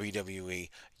the WWE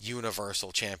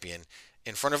Universal Champion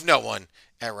in front of no one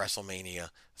at WrestleMania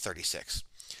 36.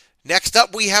 Next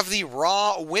up, we have the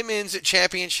Raw Women's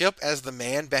Championship as the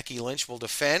man, Becky Lynch, will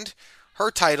defend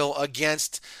her title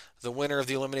against the winner of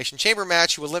the Elimination Chamber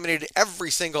match, who eliminated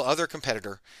every single other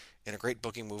competitor in a great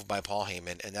booking move by Paul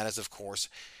Heyman, and that is, of course,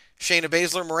 Shayna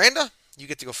Baszler. Miranda, you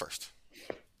get to go first.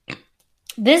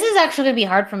 This is actually going to be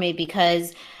hard for me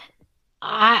because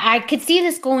I could see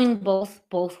this going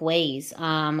both ways.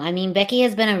 Becky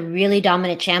has been a really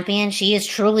dominant champion. She is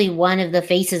truly one of the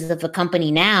faces of the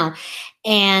company now.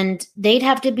 And they'd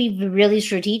have to be really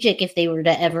strategic if they were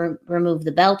to ever remove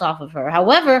the belt off of her.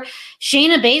 However,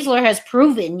 Shayna Baszler has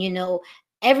proven,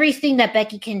 everything that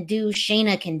Becky can do,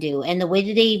 Shayna can do. And the way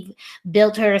that they've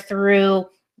built her through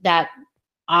that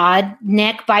odd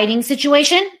neck biting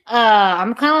situation,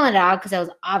 I'm calling it odd because that was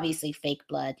obviously fake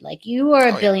blood. You are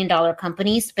a $1 billion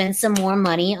company, spend some more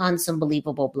money on some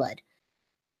believable blood.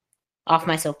 Off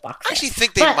my soapbox. I actually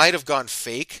think they might have gone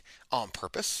fake on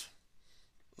purpose.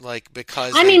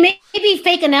 Because maybe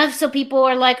fake enough so people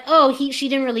are like, oh, she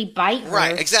didn't really bite her.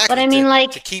 Right, exactly.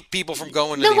 But to keep people from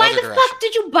going to the other direction. Why the fuck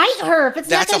did you bite her if it's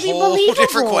not going to be believable?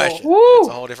 That's a whole different question. That's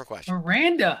a whole different question.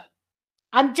 Miranda.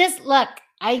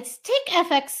 I take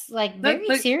FX very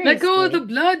seriously. Let go of the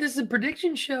blood. This is a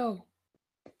prediction show.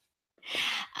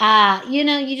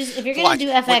 You just, if you're going to do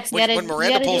FX, when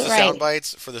Miranda pulls the sound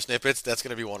bites for the snippets, that's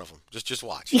going to be one of them. Just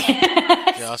watch.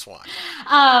 Just watch.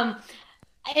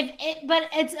 But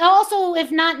it's also,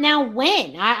 if not now,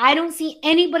 when? I don't see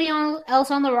anybody else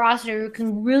on the roster who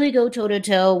can really go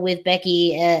toe-to-toe with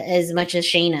Becky as much as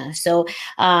Shayna. So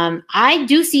I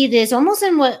do see this almost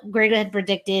in what Greg had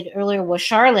predicted earlier with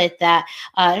Charlotte, that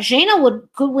Shayna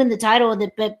could win the title,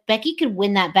 but Becky could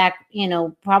win that back,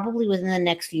 probably within the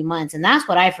next few months. And that's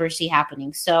what I foresee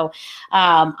happening. So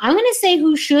I'm going to say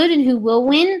who should and who will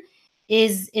win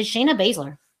is Shayna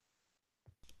Baszler.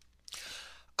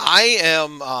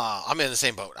 I'm in the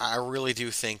same boat. I really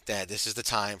do think that this is the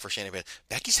time for Shayna Baszler.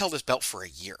 Becky's held this belt for a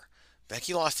year.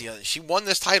 Becky she won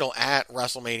this title at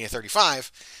WrestleMania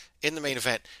 35 in the main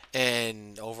event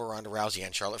and over Ronda Rousey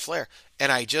and Charlotte Flair.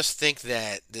 And I just think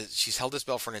that she's held this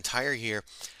belt for an entire year.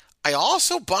 I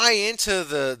also buy into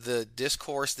the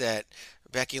discourse that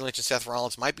Becky Lynch and Seth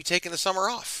Rollins might be taking the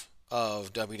summer off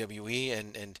of WWE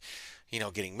and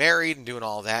getting married and doing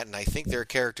all that. And I think their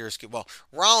characters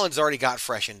Rollins already got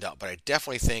freshened up, but I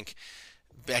definitely think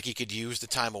Becky could use the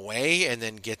time away and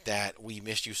then get that "we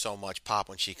missed you so much" pop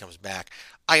when she comes back.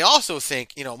 I also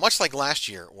think, much like last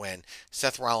year when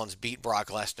Seth Rollins beat Brock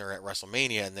Lesnar at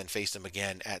WrestleMania and then faced him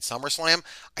again at SummerSlam,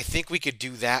 I think we could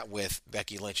do that with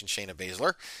Becky Lynch and Shayna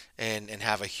Baszler and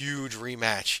have a huge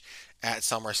rematch at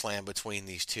SummerSlam between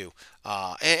these two.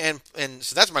 And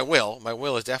so that's my will. My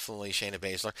will is definitely Shayna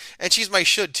Baszler. And she's my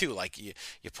should, too. Like, you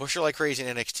push her like crazy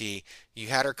in NXT. You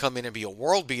had her come in and be a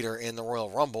world beater in the Royal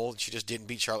Rumble. She just didn't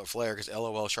beat Charlotte Flair because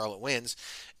LOL, Charlotte wins.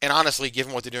 And honestly,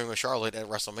 given what they're doing with Charlotte at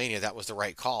WrestleMania, that was the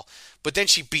right call. But then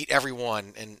she beat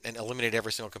everyone and eliminated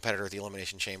every single competitor at the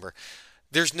Elimination Chamber.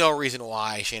 There's no reason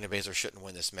why Shayna Baszler shouldn't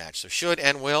win this match. So should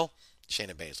and will,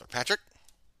 Shayna Baszler. Patrick?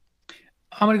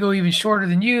 I'm going to go even shorter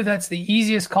than you. That's the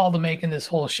easiest call to make in this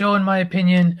whole show, in my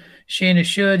opinion. Shayna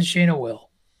should, Shayna will.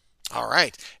 All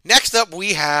right. Next up,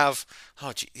 we have,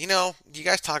 you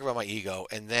guys talk about my ego,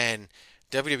 and then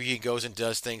WWE goes and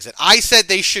does things that I said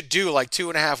they should do like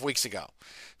 2.5 weeks ago.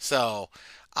 So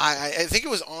I think it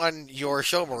was on your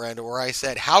show, Miranda, where I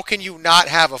said, how can you not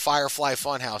have a Firefly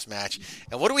Funhouse match?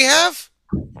 And what do we have?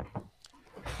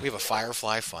 We have a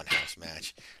Firefly Funhouse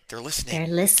match. They're listening.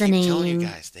 They're listening. I keep telling you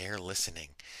guys, they're listening.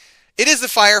 It is the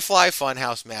Firefly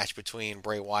Funhouse match between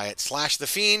Bray Wyatt / The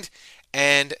Fiend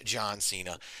and John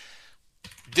Cena.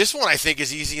 This one I think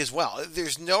is easy as well.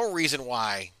 There's no reason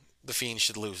why The Fiend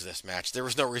should lose this match. There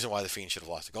was no reason why The Fiend should have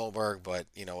lost to Goldberg, but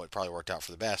it probably worked out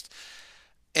for the best.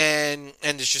 And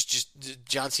it's just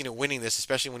John Cena winning this,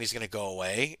 especially when he's going to go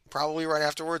away probably right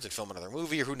afterwards and film another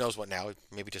movie, or who knows what now.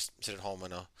 Maybe just sit at home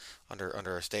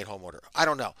under a stay-at-home order. I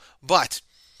don't know. But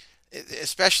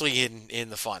especially in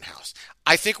the Funhouse,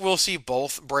 I think we'll see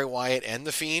both Bray Wyatt and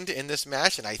The Fiend in this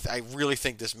match, and I really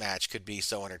think this match could be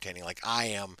so entertaining. Like, I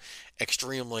am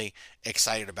extremely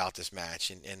excited about this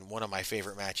match, and one of my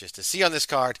favorite matches to see on this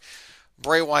card.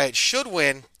 Bray Wyatt should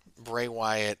win. Bray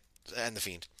Wyatt and The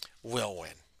Fiend will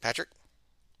win. Patrick?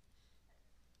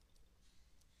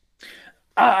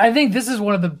 I think this is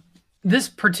this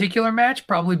particular match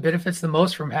probably benefits the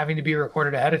most from having to be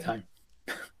recorded ahead of time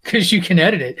because you can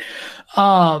edit it.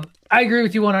 I agree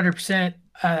with you 100%.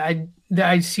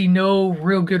 I see no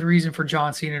real good reason for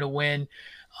John Cena to win.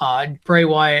 Bray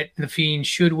Wyatt, The Fiend,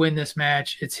 should win this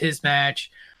match. It's his match,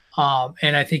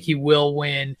 and I think he will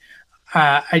win.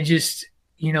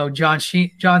 John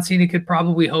Cena could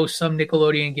probably host some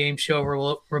Nickelodeon game show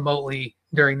remotely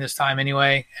during this time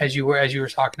anyway, as you were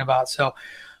talking about. So,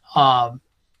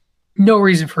 no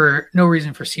reason for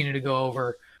Cena to go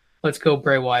over. Let's go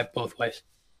Bray Wyatt both ways.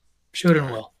 Should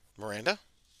and will. Miranda?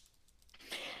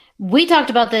 We talked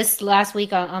about this last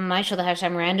week on my show, the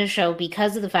 #Miranda Show,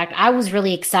 because of the fact I was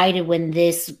really excited when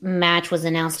this match was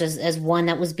announced as one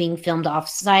that was being filmed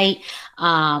off-site.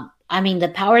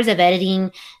 The powers of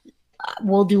editing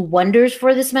will do wonders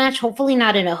for this match. Hopefully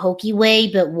not in a hokey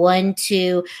way, but one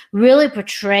to really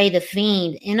portray the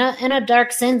Fiend in a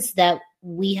dark sense that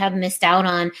we have missed out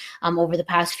on over the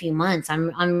past few months.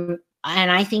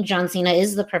 And I think John Cena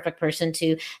is the perfect person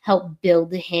to help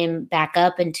build him back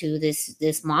up into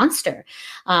this monster.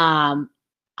 I'm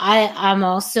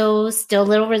also still a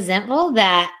little resentful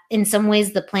that in some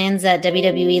ways the plans that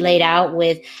WWE laid out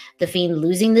with the Fiend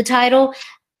losing the title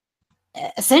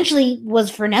essentially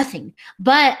was for nothing.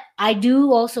 But I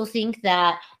do also think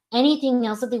that anything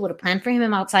else that they would have planned for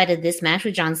him outside of this match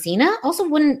with John Cena also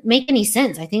wouldn't make any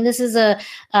sense. I think this is a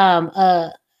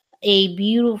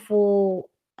beautiful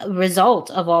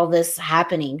result of all this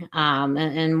happening,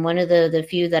 and one of the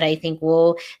few that I think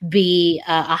will be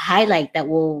a highlight that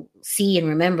we'll see and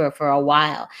remember for a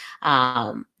while.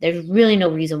 There's really no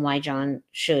reason why John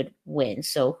should win.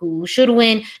 So who should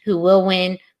win? Who will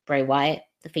win? Bray Wyatt,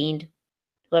 The Fiend,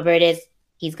 whoever it is,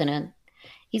 he's gonna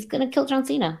kill John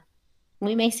Cena.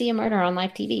 We may see a murder on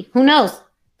live TV. Who knows?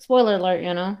 Spoiler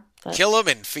alert, But. Kill him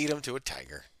and feed him to a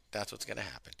tiger. That's what's gonna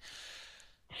happen.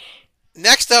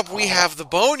 Next up, we have the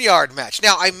Boneyard match.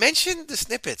 Now, I mentioned the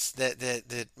snippets that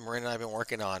Miranda and I have been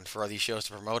working on for these shows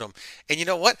to promote them. And you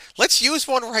know what? Let's use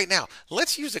one right now.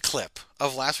 Let's use a clip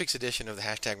of last week's edition of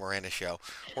the #Miranda Show,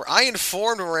 where I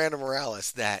informed Miranda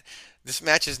Morales that this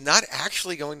match is not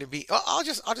actually going to be. I'll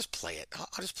just play it. I'll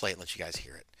just play it and let you guys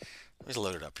hear it. Let me just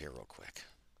load it up here real quick.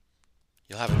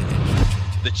 You'll have it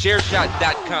in the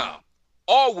TheChairshot.com.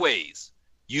 Always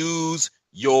use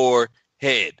your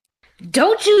head.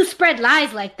 Don't you spread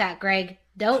lies like that, Greg.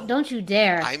 Don't you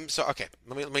dare. I'm sorry. Okay,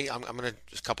 let me. I'm gonna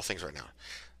just a couple things right now.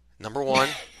 Number one,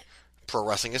 pro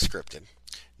wrestling is scripted.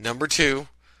 Number two,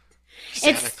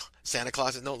 Santa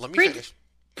Claus. No, let me finish.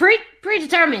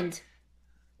 Predetermined.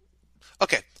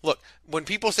 Okay, look, when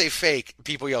people say fake,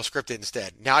 people yell scripted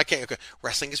instead. Now I can't. Okay,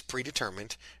 wrestling is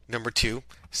predetermined. Number 2,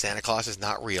 Santa Claus is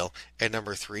not real. And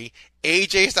number 3,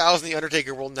 AJ Styles and The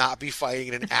Undertaker will not be fighting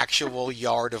in an actual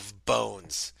yard of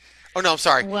bones. Oh, no, I'm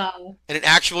sorry. Wow. In an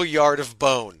actual yard of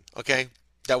bone, okay?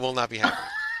 That will not be happening.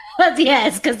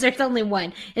 Yes, because there's only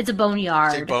one. It's a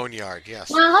boneyard. It's a boneyard, yes.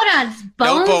 Well, hold on.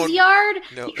 Bones yard?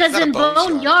 No, because then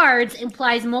bone yards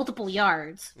implies multiple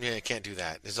yards. Yeah, you can't do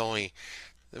that. There's only...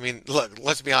 I mean, look,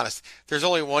 let's be honest. There's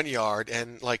only one yard,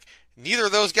 and, like, neither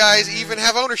of those guys even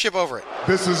have ownership over it.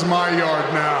 This is my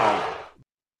yard now.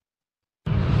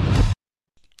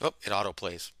 Oh, it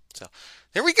auto-plays. So,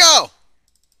 there we go.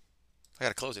 I got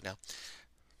to close it now.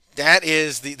 That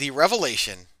is the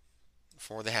revelation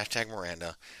for the hashtag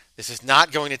Miranda. This is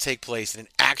not going to take place in an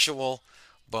actual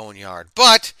boneyard.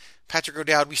 But, Patrick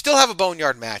O'Dowd, we still have a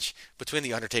boneyard match between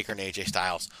The Undertaker and AJ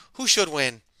Styles. Who should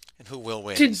win? And who will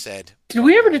win? Did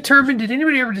anybody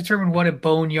ever determine what a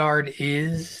boneyard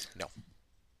is? No.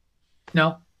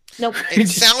 No? Nope. It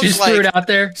sounds just like, threw it out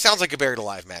there. Sounds like a buried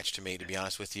alive match to me, to be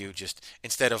honest with you. Just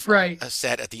instead of a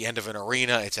set at the end of an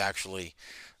arena, it's actually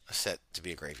a set to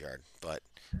be a graveyard.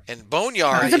 And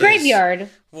boneyard it's a graveyard.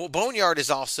 Well, boneyard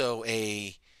is also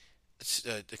a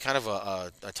kind of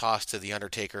a toss to the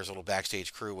Undertaker's little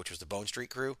backstage crew, which was the Bone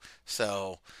Street crew.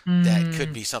 So that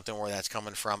could be something where that's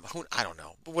coming from. I don't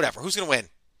know, but whatever. Who's gonna win?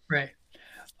 Right.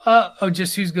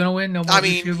 Just who's gonna win? No,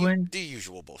 win. The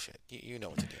usual bullshit. You know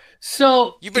what to do.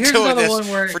 So you've been doing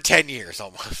this for 10 years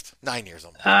almost, 9 years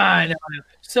almost. I know.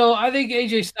 So I think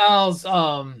AJ Styles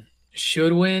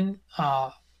should win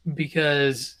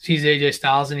because he's AJ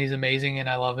Styles and he's amazing and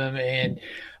I love him and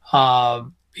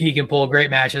he can pull great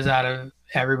matches out of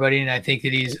everybody, and I think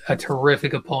that he's a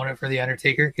terrific opponent for The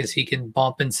Undertaker because he can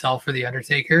bump and sell for The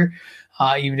Undertaker,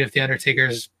 even if The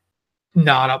Undertaker's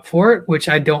not up for it, which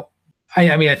I don't.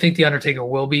 I mean, I think The Undertaker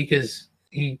will be because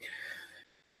he's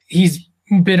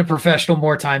been a professional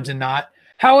more times than not.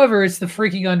 However, it's the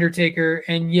freaking Undertaker,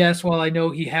 and yes, while I know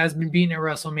he has been beaten at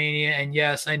WrestleMania, and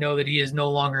yes, I know that he is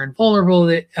no longer invulnerable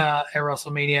at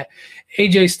WrestleMania,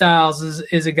 AJ Styles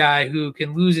is a guy who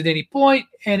can lose at any point,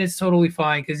 and it's totally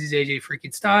fine because he's AJ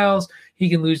freaking Styles. He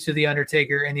can lose to The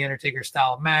Undertaker in the Undertaker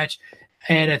style match,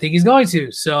 and I think he's going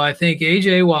to. So I think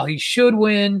AJ, while he should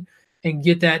win and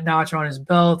get that notch on his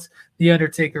belt, The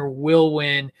Undertaker will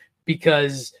win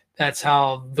because that's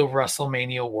how the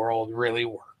WrestleMania world really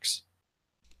works.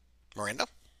 Miranda?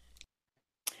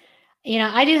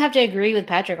 I do have to agree with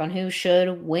Patrick on who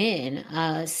should win.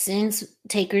 Since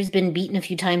Taker's been beaten a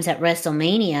few times at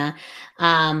WrestleMania,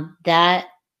 that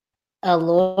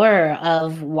allure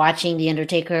of watching The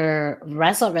Undertaker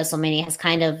wrestle at WrestleMania has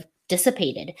kind of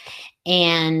dissipated.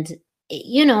 And,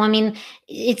 I mean,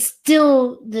 it's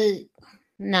still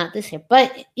not this year,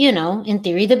 but in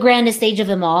theory, the grandest stage of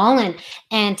them all,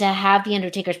 and to have the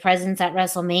Undertaker's presence at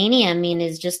WrestleMania, I mean,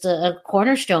 is just a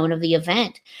cornerstone of the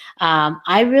event.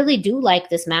 I really do like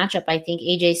this matchup. I think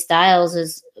AJ Styles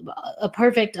is a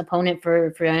perfect opponent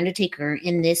for Undertaker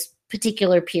in this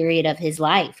particular period of his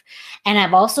life, and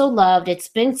I've also loved. It's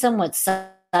been somewhat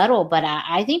subtle, but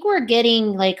I think we're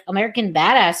getting like American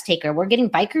Badass Taker. We're getting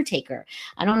Biker Taker.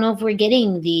 I don't know if we're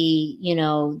getting the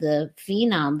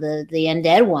Phenom, the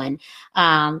Undead one.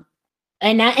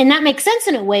 And that makes sense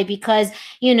in a way because,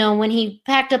 when he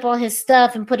packed up all his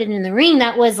stuff and put it in the ring,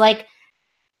 that was like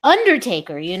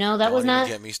Undertaker, that was not.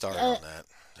 Get me started on that.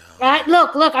 Right?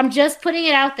 Look, I'm just putting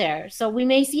it out there. So we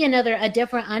may see a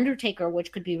different Undertaker,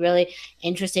 which could be really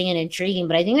interesting and intriguing.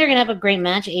 But I think they're going to have a great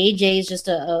match. AJ is just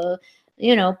a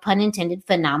pun intended,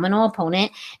 phenomenal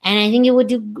opponent. And I think it would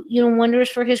do, wonders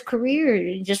for his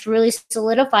career, just really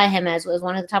solidify him as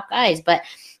one of the top guys. But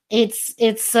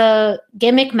it's a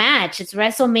gimmick match. It's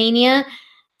WrestleMania.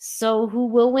 So who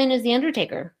will win is The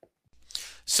Undertaker.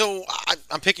 So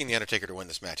I'm picking The Undertaker to win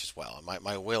this match as well.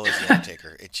 My will is The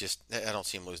Undertaker. I don't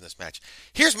see him losing this match.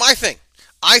 Here's my thing.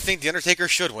 I think The Undertaker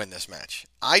should win this match.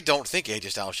 I don't think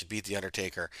AJ Styles should beat The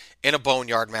Undertaker in a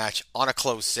boneyard match on a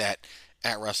closed set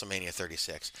at WrestleMania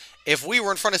 36. If we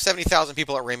were in front of 70,000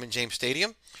 people at Raymond James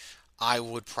Stadium, I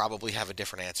would probably have a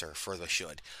different answer for the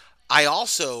should. I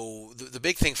also, the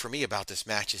big thing for me about this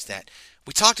match is that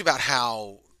we talked about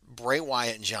how Bray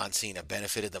Wyatt and John Cena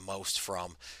benefited the most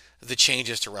from the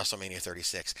changes to WrestleMania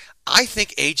 36. I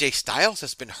think AJ Styles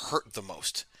has been hurt the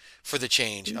most for the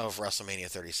change of WrestleMania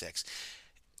 36.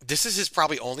 This is his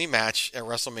probably only match at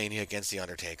WrestleMania against The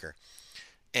Undertaker.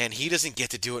 And he doesn't get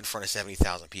to do it in front of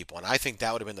 70,000 people. And I think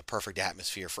that would have been the perfect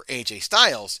atmosphere for AJ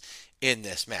Styles in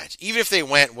this match. Even if they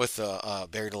went with a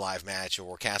Buried Alive match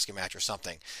or casket match or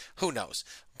something, who knows?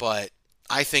 But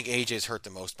I think AJ is hurt the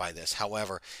most by this.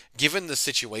 However, given the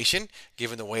situation,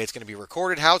 given the way it's going to be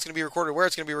recorded, how it's going to be recorded, where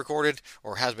it's going to be recorded,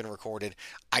 or has been recorded,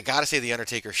 I got to say The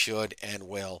Undertaker should and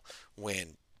will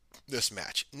win this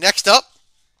match. Next up,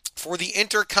 for the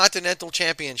Intercontinental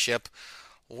Championship,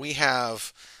 we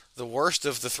have the worst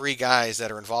of the three guys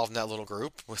that are involved in that little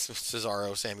group with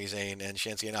Cesaro, Sami Zayn, and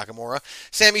Shinsuke Nakamura.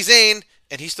 Sami Zayn,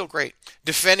 and he's still great,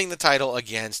 defending the title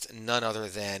against none other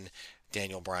than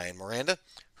Daniel Bryan. Miranda,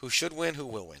 who should win, who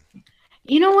will win?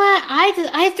 You know what?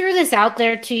 I threw this out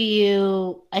there to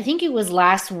you. I think it was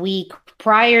last week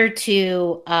prior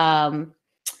to the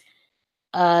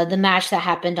match that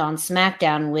happened on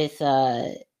SmackDown with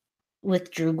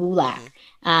Drew Gulak.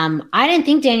 I didn't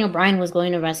think Daniel Bryan was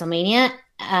going to WrestleMania.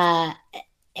 And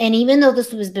even though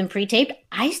this has been pre-taped,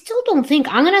 I still don't think,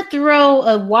 I'm going to throw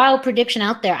a wild prediction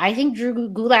out there. I think Drew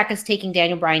Gulak is taking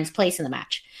Daniel Bryan's place in the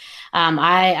match.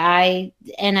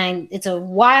 It's a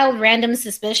wild, random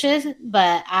suspicion,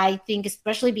 but I think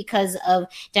especially because of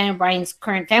Daniel Bryan's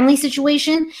current family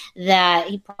situation, that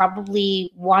he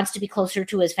probably wants to be closer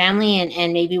to his family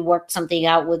and maybe work something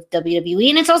out with WWE.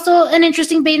 And it's also an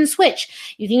interesting bait and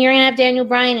switch. You think you're going to have Daniel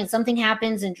Bryan and something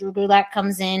happens and Drew Gulak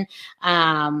comes in.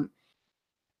 But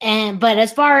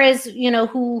as far as,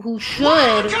 who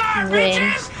should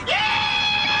win,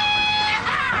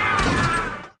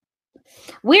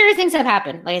 weird things have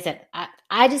happened. Like I said,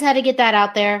 I just had to get that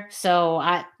out there. So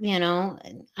I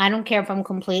don't care if I'm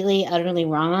completely, utterly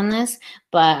wrong on this,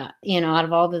 but out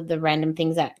of all the random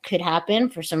things that could happen,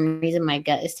 for some reason, my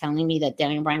gut is telling me that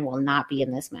Daniel Bryan will not be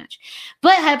in this match.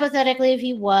 But hypothetically, if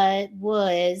he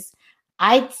was,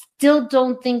 I still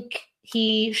don't think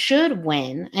he should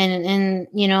win. And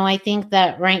I think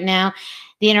that right now,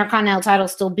 the Intercontinental title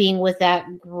still being with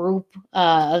that group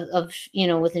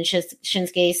within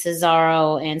Shinsuke,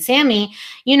 Cesaro, and Sami,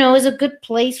 is a good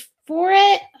place for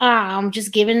it.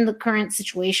 Just given the current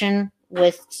situation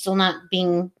with still not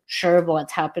being sure of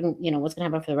what's happening, what's going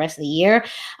to happen for the rest of the year.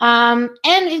 And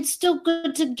it's still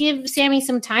good to give Sami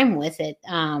some time with it.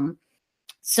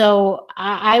 So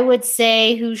I would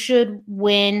say who should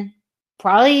win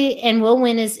probably and will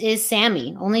win is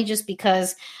Sami, only just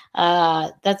because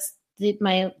that's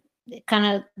my kind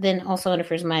of then also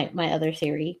interfers my other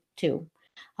theory too.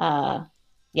 I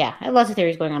have lots of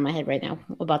theories going on in my head right now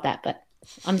about that, but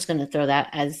I'm just going to throw that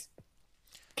as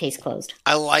case closed.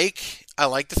 I like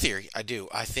the theory. I do.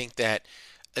 I think that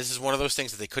this is one of those things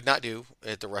that they could not do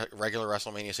at the regular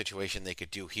WrestleMania situation. They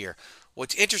could do here.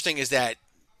 What's interesting is that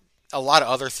a lot of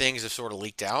other things have sort of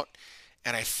leaked out.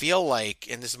 And I feel like,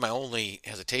 and this is my only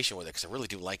hesitation with it, because I really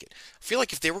do like it, I feel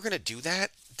like if they were going to do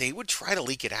that, they would try to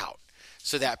leak it out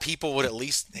so that people would at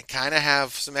least kind of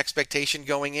have some expectation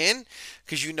going in.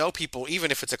 Because people, even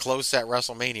if it's a closed set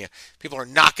WrestleMania, people are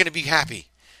not going to be happy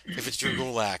if it's Drew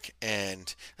Gulak.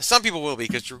 And some people will be,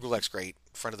 because Drew Gulak's great,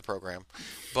 friend of the program.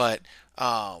 But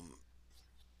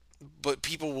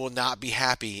people will not be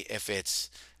happy if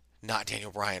it's not Daniel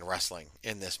Bryan wrestling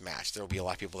in this match. There will be a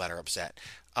lot of people that are upset.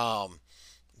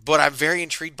 But I'm very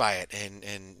intrigued by it, and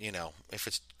if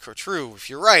it's true, if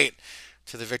you're right,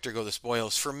 to the victor go the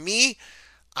spoils. For me,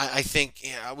 I think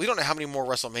we don't know how many more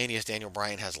WrestleManias Daniel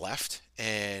Bryan has left,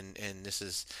 and this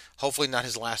is hopefully not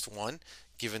his last one,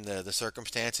 given the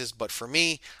circumstances. But for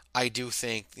me, I do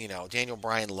think Daniel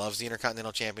Bryan loves the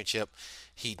Intercontinental Championship.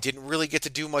 He didn't really get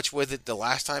to do much with it the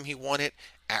last time he won it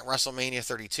at WrestleMania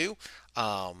 32.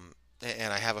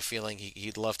 And I have a feeling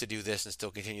he'd love to do this and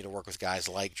still continue to work with guys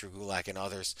like Drew Gulak and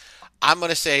others. I'm going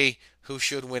to say who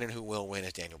should win and who will win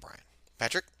is Daniel Bryan.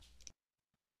 Patrick?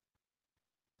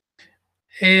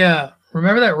 Hey,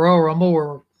 remember that Royal Rumble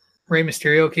where Rey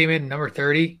Mysterio came in number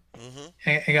 30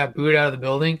 and got booed out of the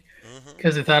building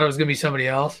because they thought it was going to be somebody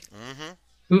else?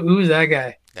 Who was that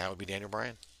guy? That would be Daniel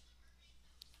Bryan.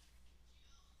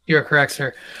 You're correct,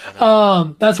 sir.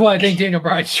 That's why I think Daniel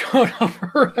Bryan showed up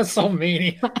for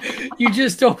WrestleMania. You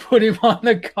just don't put him on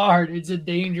the card. It's a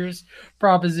dangerous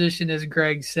proposition, as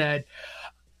Greg said.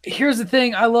 Here's the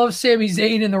thing. I love Sami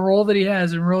Zayn in the role that he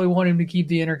has and really want him to keep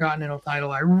the Intercontinental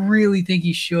title. I really think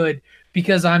he should,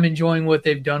 because I'm enjoying what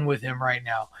they've done with him right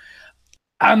now.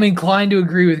 I'm inclined to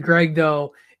agree with Greg,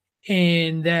 though,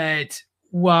 in that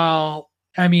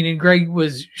and Greg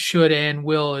should and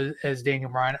will as Daniel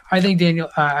Bryan. I think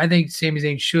Sami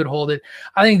Zayn should hold it.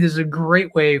 I think this is a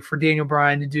great way for Daniel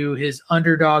Bryan to do his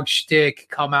underdog shtick,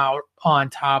 come out on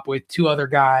top with two other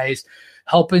guys,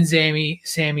 helping Sami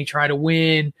try to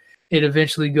win. It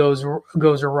eventually goes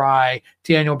awry.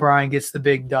 Daniel Bryan gets the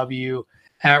big W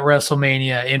at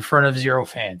WrestleMania in front of 0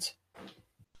 fans.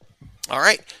 All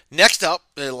right. Next up,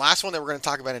 the last one that we're going to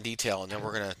talk about in detail, and then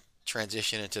we're going to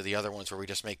transition into the other ones where we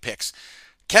just make picks.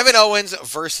 Kevin Owens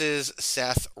versus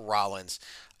Seth Rollins.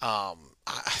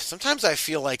 Sometimes I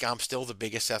feel like I'm still the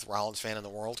biggest Seth Rollins fan in the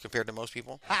world compared to most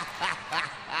people.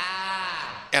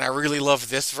 And I really love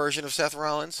this version of Seth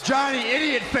Rollins. Johnny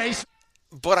Idiot Face.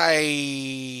 But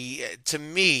to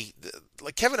me,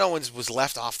 like Kevin Owens was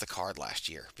left off the card last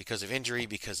year because of injury,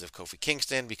 because of Kofi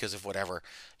Kingston, because of whatever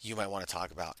you might want to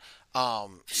talk about.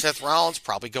 Seth Rollins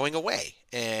probably going away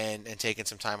and taking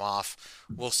some time off.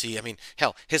 We'll see. I mean,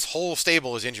 hell, his whole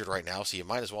stable is injured right now, so you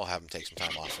might as well have him take some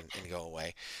time off and go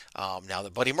away. Now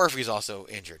that Buddy Murphy's also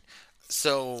injured.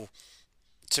 So,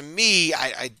 to me,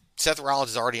 Seth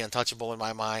Rollins is already untouchable in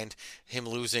my mind. Him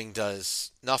losing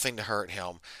does nothing to hurt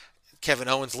him. Kevin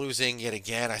Owens losing yet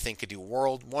again, I think, could do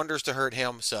world wonders to hurt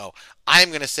him. So I'm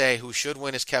going to say who should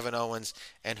win is Kevin Owens,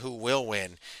 and who will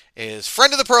win is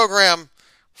friend of the program,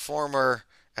 former,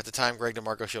 at the time, Greg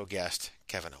DeMarco Show guest,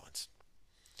 Kevin Owens.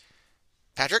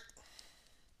 Patrick?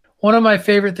 One of my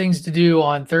favorite things to do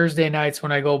on Thursday nights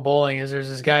when I go bowling is there's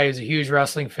this guy who's a huge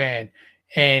wrestling fan,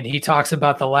 and he talks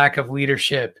about the lack of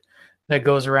leadership that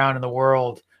goes around in the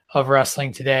world of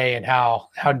wrestling today and how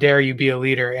dare you be a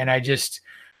leader. And I just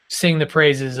sing the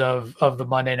praises of the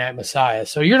Monday Night Messiah.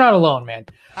 So you're not alone, man.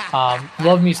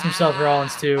 Love me some Seth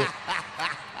Rollins too.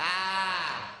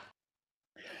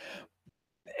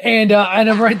 And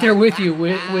I'm right there with you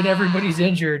when everybody's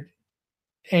injured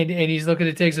and he's looking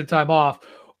to take some time off.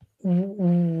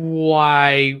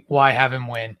 Why have him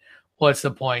win? What's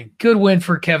the point? Good win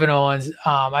for Kevin Owens.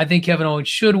 I think Kevin Owens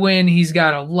should win. He's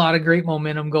got a lot of great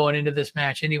momentum going into this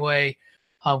match anyway.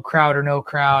 Crowd or no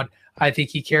crowd, I think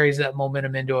he carries that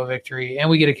momentum into a victory, and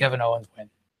we get a Kevin Owens win.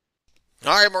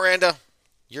 All right, Miranda,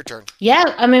 your turn.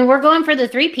 Yeah, I mean, we're going for the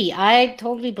 3P. I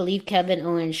totally believe Kevin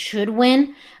Owens should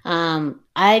win.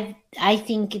 I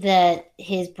think that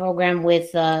his program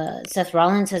with Seth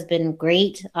Rollins has been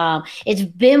great. It's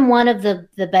been one of the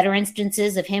better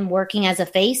instances of him working as a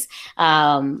face.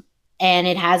 And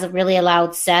it has really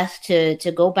allowed Seth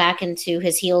to go back into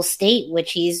his heel state,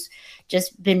 which he's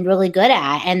just been really good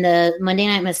at. And the Monday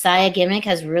Night Messiah gimmick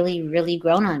has really, really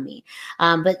grown on me.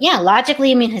 But yeah,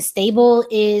 logically, I mean, his stable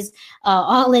is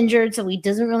all injured, so he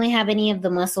doesn't really have any of the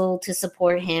muscle to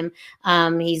support him.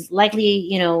 He's likely,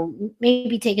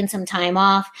 maybe taking some time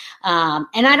off.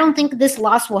 And I don't think this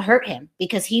loss will hurt him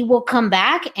because he will come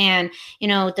back and,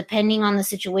 depending on the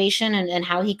situation and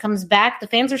how he comes back, the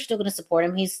fans are still going to support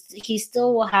him. He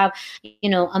still will have,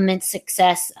 immense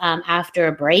success after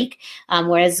a break.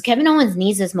 Whereas Kevin Owens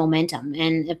needs this momentum.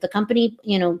 And if the company,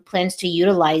 plans to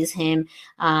utilize him,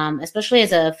 especially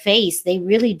as a face, they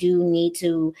really do need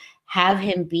to have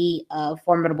him be a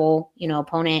formidable,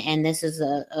 opponent. And this is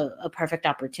a perfect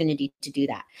opportunity to do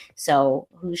that. So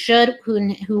who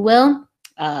will?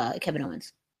 Kevin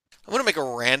Owens. I'm going to make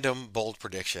a random bold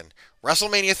prediction.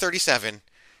 WrestleMania 37,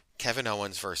 Kevin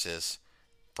Owens versus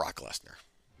Brock Lesnar.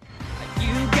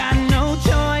 You got no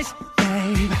choice,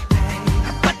 babe,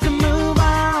 but to move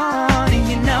on.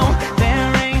 And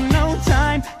there ain't no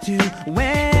time to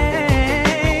waste.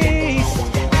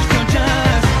 You're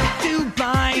just too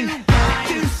blind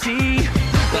to see.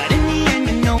 But in the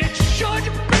end, it's short,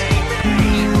 baby.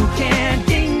 You can't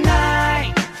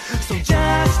deny. So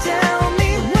just tell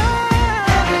me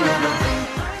why.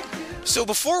 So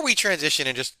before we transition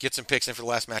and just get some picks in for the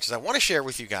last matches, I want to share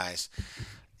with you guys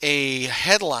a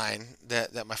headline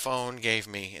that my phone gave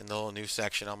me in the little news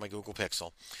section on my Google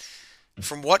Pixel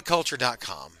from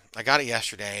WhatCulture.com. I got it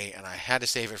yesterday, and I had to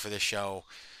save it for this show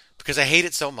because I hate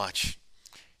it so much.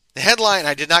 The headline,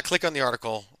 I did not click on the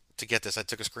article to get this. I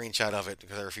took a screenshot of it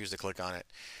because I refused to click on it.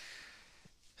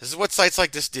 This is what sites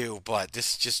like this do, but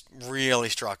this just really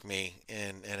struck me,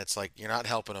 and it's like, you're not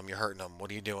helping them, you're hurting them. What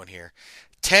are you doing here?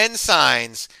 10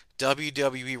 signs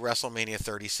WWE WrestleMania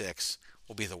 36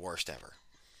 will be the worst ever.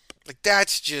 Like,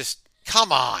 that's just,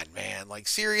 come on, man. Like,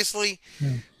 seriously?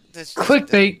 That's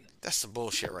clickbait. That's some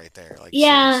bullshit right there. Like,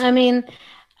 yeah, seriously. I mean,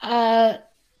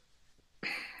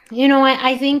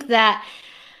 I think that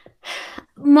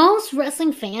most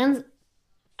wrestling fans,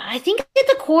 I think at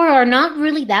the core, are not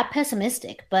really that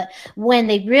pessimistic. But when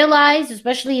they realize,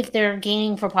 especially if they're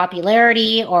gaining for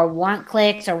popularity or want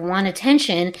clicks or want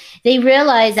attention, they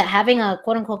realize that having a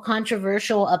quote-unquote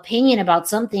controversial opinion about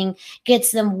something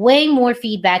gets them way more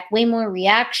feedback, way more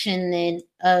reaction than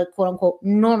a quote-unquote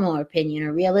normal opinion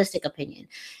or realistic opinion.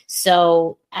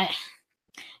 So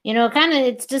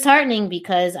it's disheartening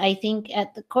because I think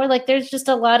at the core, like, there's just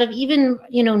a lot of even,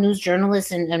 news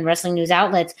journalists and wrestling news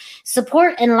outlets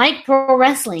support and like pro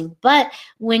wrestling. But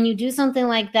when you do something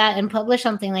like that and publish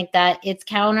something like that, it's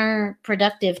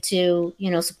counterproductive to,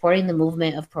 supporting the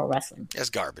movement of pro wrestling. It's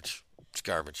garbage. It's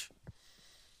garbage.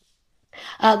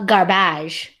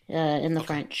 Garbage in the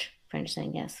French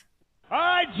saying, yes. All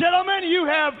right, gentlemen, you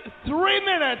have 3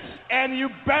 minutes, and you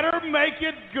better make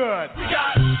it good. We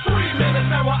got 3 minutes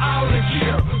and we're out of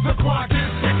here. The clock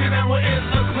is ticking and we're in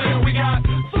the clear. We got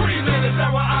 3 minutes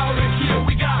and we're out of here.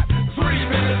 We got 3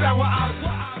 minutes and we're out.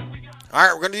 All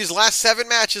right, we're going to do these last 7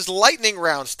 matches lightning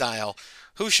round style.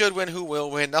 Who should win, who will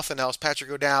win, nothing else.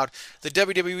 Patrick O'Dowd, the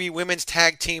WWE Women's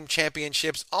Tag Team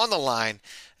Championships on the line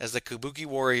as the Kabuki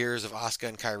Warriors of Asuka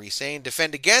and Kairi Sane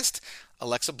defend against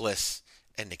Alexa Bliss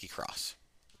and Nikki Cross.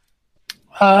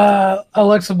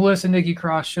 Alexa Bliss and Nikki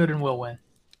Cross should and will win.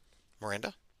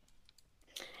 Miranda?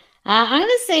 I'm going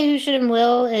to say who should and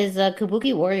will is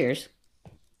Kabuki Warriors.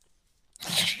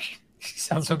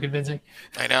 Sounds so convincing.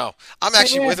 I know. I'm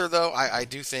actually with her, though. I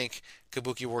do think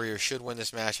Kabuki Warriors should win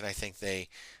this match, and I think they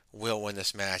will win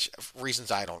this match. Reasons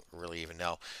I don't really even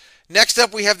know. Next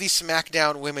up, we have the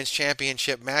SmackDown Women's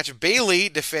Championship match. Bayley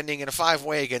defending in a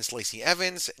 5-way against Lacey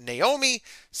Evans, Naomi,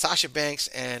 Sasha Banks,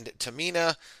 and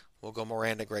Tamina. We'll go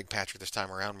Miranda, Greg, Patrick this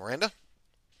time around. Miranda?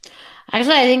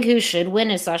 Actually, I think who should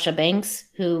win is Sasha Banks.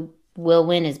 Who will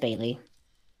win is Bayley.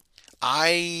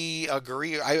 I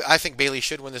agree. I think Bayley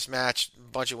should win this match. A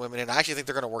bunch of women, and I actually think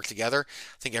they're going to work together.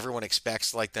 I think everyone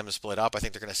expects them to split up. I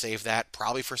think they're going to save that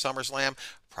probably for SummerSlam,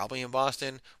 probably in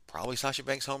Boston, probably Sasha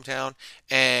Banks' hometown,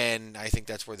 and I think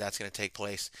that's where that's going to take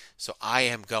place. So I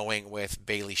am going with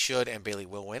Bayley should, and Bayley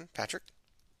will win. Patrick?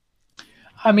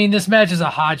 I mean, this match is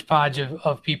a hodgepodge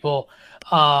of people,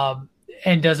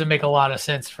 and doesn't make a lot of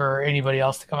sense for anybody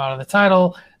else to come out of the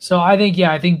title. So I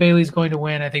think Bayley's going to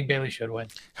win. I think Bayley should win.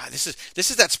 God, this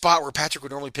is that spot where Patrick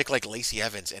would normally pick like Lacey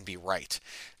Evans and be right,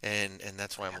 and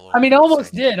that's why I'm a little. I mean,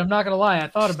 almost did. I'm not gonna lie. I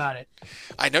thought about it.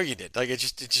 I know you did. Like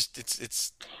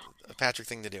it's a Patrick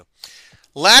thing to do.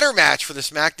 Ladder match for the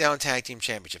SmackDown Tag Team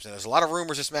Championships. Now, there's a lot of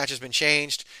rumors this match has been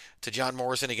changed to John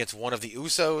Morrison against one of the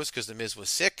Usos because The Miz was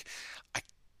sick. I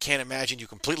can't imagine you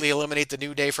completely eliminate the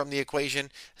New Day from the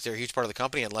equation, as they're a huge part of the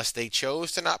company, unless they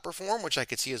chose to not perform, which I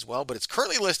could see as well. But it's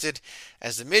currently listed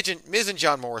as the Miz and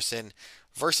John Morrison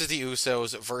versus the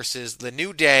Usos versus the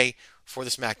New Day for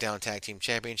the SmackDown Tag Team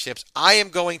Championships. I am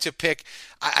going to pick.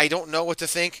 I don't know what to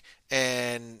think,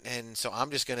 and so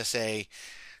I'm just going to say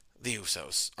the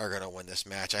Usos are going to win this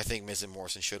match. I think Miz and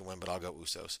Morrison should win, but I'll go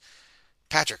Usos.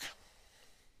 Patrick.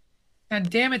 And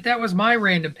damn it, that was my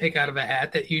random pick out of a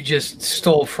hat that you just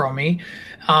stole from me.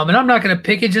 And I'm not going to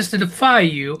pick it just to defy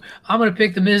you. I'm going to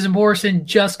pick the Miz and Morrison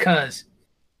just because.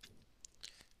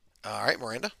 All right,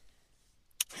 Miranda.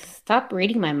 Stop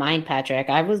reading my mind, Patrick.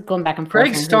 I was going back and forth.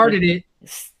 Greg started it.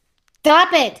 Stop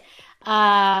it.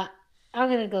 I'm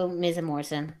going to go Miz and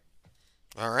Morrison.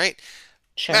 All right.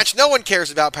 Sure. Match no one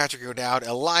cares about, Patrick O'Dowd.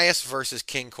 Elias versus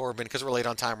King Corbin. Because we're late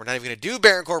on time, we're not even going to do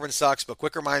Baron Corbin Sucks, but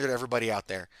quick reminder to everybody out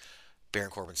there. Baron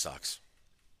Corbin sucks.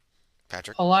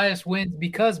 Patrick? Elias wins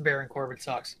because Baron Corbin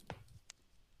sucks.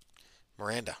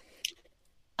 Miranda?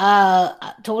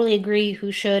 Totally agree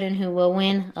who should and who will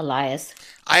win. Elias.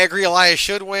 I agree Elias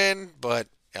should win, but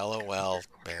LOL,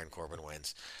 Baron Corbin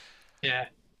wins. Yeah.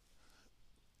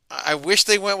 I wish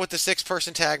they went with the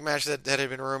 6-person tag match that had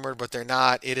been rumored, but they're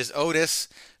not. It is Otis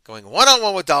going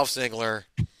one-on-one with Dolph Ziggler.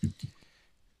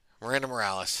 Miranda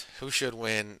Morales, who should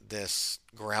win this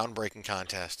groundbreaking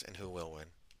contest and who will win?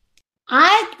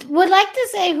 I would like to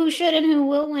say who should and who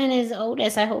will win is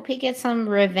Otis. I hope he gets some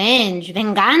revenge,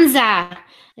 venganza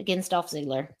against Dolph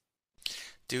Ziggler.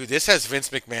 Dude, this has Vince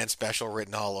McMahon special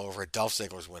written all over it. Dolph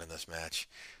Ziggler's winning this match.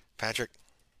 Patrick?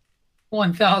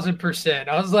 1,000%.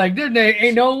 I was like, there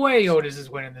ain't no way Otis is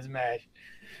winning this match.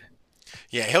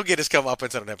 Yeah, he'll get his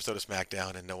comeuppance on an episode of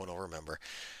SmackDown and no one will remember.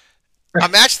 A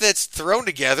match that's thrown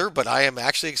together, but I am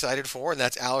actually excited for, and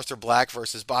that's Aleister Black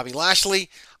versus Bobby Lashley.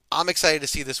 I'm excited to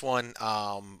see this one.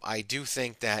 I do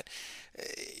think that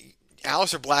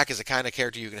Aleister Black is the kind of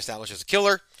character you can establish as a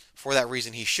killer. For that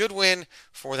reason, he should win.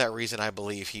 For that reason, I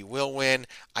believe he will win.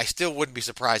 I still wouldn't be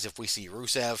surprised if we see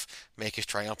Rusev make his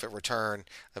triumphant return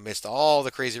amidst all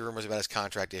the crazy rumors about his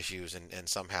contract issues and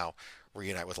somehow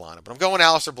reunite with Lana. But I'm going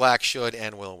Aleister Black should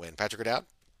and will win. Patrick O'Dowd?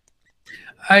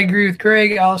 I agree with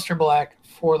Greg. Aleister Black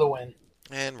for the win.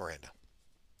 And Miranda.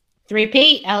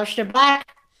 Repeat, Aleister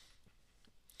Black.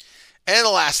 And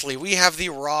lastly, we have the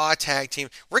Raw Tag Team.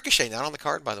 Ricochet not on the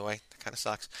card, by the way. That kind of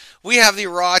sucks. We have the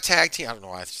Raw Tag Team. I don't know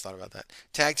why I just thought about that.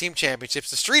 Tag Team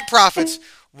Championships. The Street Profits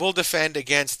will defend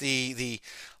against the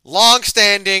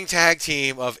long-standing tag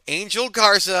team of Angel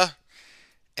Garza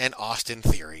and Austin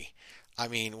Theory. I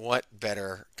mean, what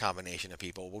better combination of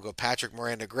people? We'll go Patrick,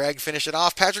 Miranda, Greg. Finish it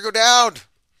off. Patrick O'Dowd.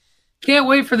 Can't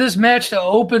wait for this match to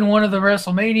open one of the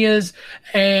WrestleManias,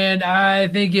 and I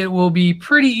think it will be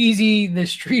pretty easy. The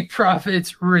Street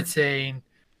Profits retain.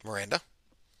 Miranda?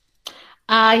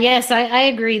 Yes, I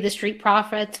agree. The Street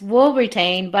Profits will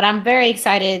retain, but I'm very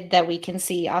excited that we can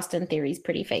see Austin Theory's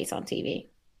pretty face on TV.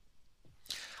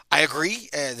 I agree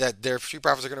that their Street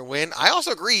Profits are going to win. I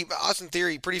also agree, Austin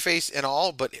Theory, pretty face and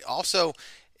all, but also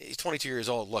he's 22 years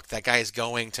old. Look, that guy is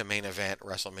going to main event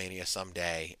WrestleMania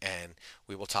someday, and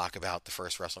we will talk about the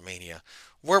first WrestleMania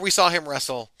where we saw him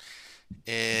wrestle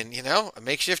in, a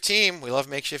makeshift team. We love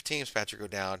makeshift teams. Patrick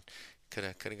O'Dowd could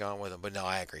have gone with him, but no,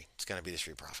 I agree. It's going to be the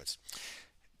Street Profits.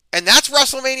 And that's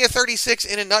WrestleMania 36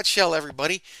 in a nutshell,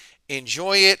 everybody.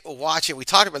 Enjoy it. Watch it. We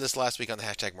talked about this last week on the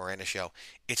hashtag Miranda Show.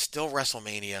 It's still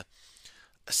WrestleMania.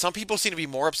 Some people seem to be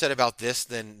more upset about this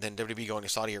than WWE going to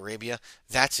Saudi Arabia.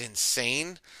 That's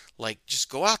insane. Like, just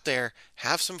go out there,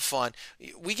 have some fun.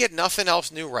 We get nothing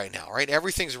else new right now, right?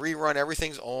 Everything's rerun.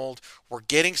 Everything's old. We're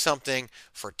getting something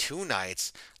for 2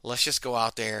 nights. Let's just go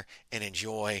out there and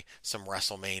enjoy some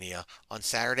WrestleMania on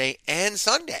Saturday and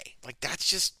Sunday. Like, that's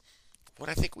just what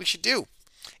I think we should do.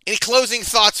 Any closing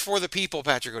thoughts for the people,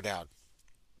 Patrick O'Dowd?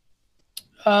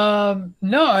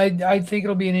 No, I think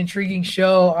it'll be an intriguing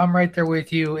show. I'm right there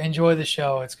with you. Enjoy the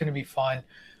show. It's going to be fun.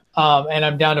 And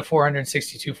I'm down to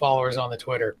 462 followers on the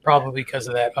Twitter, probably because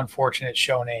of that unfortunate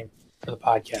show name for the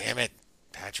podcast. Damn it,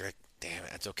 Patrick. Damn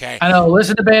it. That's okay. I know.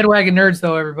 Listen to Bandwagon Nerds,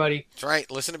 though, everybody. That's right.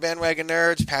 Listen to Bandwagon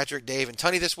Nerds, Patrick, Dave, and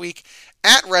Tunney this week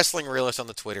at Wrestling Realist on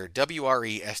the Twitter,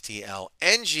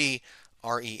 WRESTLNG.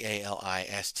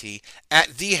 REALIST at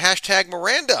the hashtag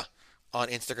Miranda on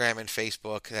Instagram and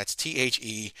Facebook. That's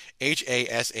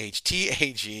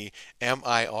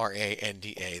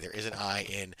THEHASHTAGMIRANDA. There is an I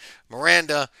in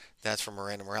Miranda. That's from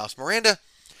Miranda Morales. Miranda,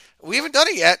 we haven't done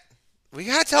it yet. We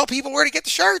got to tell people where to get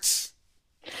the shirts.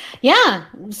 Yeah.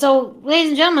 So, ladies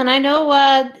and gentlemen, I know,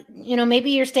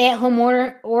 maybe your stay-at-home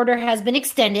order has been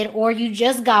extended, or you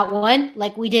just got one,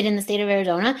 like we did in the state of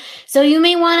Arizona. So you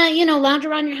may want to, lounge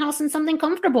around your house in something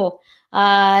comfortable.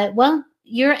 Well,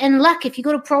 you're in luck. If you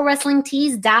go to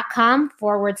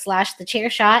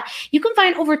prowrestlingtees.com/thechairshot, you can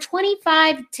find over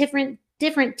 25 different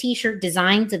t-shirt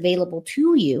designs available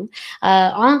to you.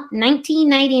 On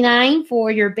 $19.99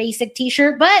 for your basic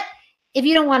t-shirt, but if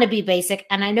you don't want to be basic,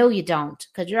 and I know you don't,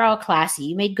 because you're all classy,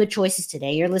 you made good choices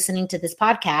today, you're listening to this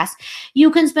podcast, you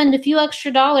can spend a few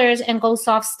extra dollars and go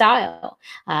soft style.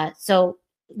 So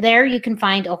there you can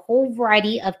find a whole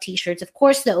variety of t-shirts. Of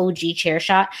course, the OG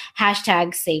Chairshot,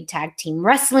 hashtag Save Tag Team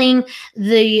Wrestling,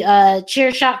 the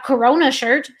Chairshot Corona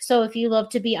shirt. So if you love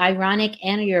to be ironic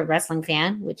and you're a wrestling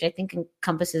fan, which I think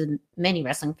encompasses many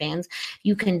wrestling fans,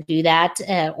 you can do that,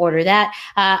 order that.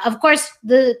 Of course,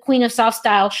 the Queen of Soft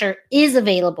Style shirt is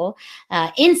available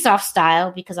in soft style,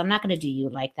 because I'm not going to do you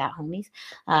like that, homies.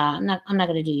 I'm not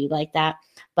going to do you like that.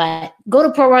 But go to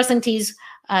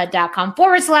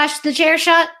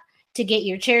prowrestlingtees.com/thechairshot to get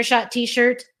your Chairshot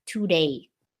t-shirt today.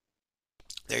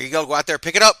 There you go. Go out there,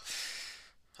 pick it up.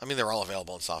 I mean, they're all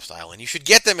available in soft style, and you should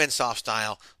get them in soft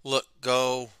style. Look,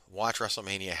 go watch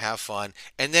WrestleMania, have fun,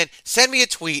 and then send me a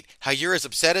tweet how you're as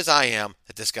upset as I am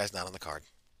that this guy's not on the card.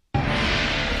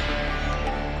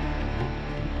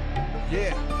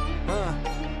 Yeah.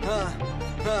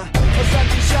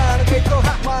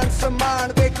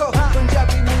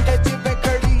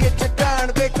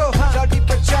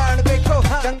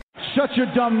 Shut your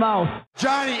dumb mouth.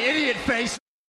 Johnny, idiot face.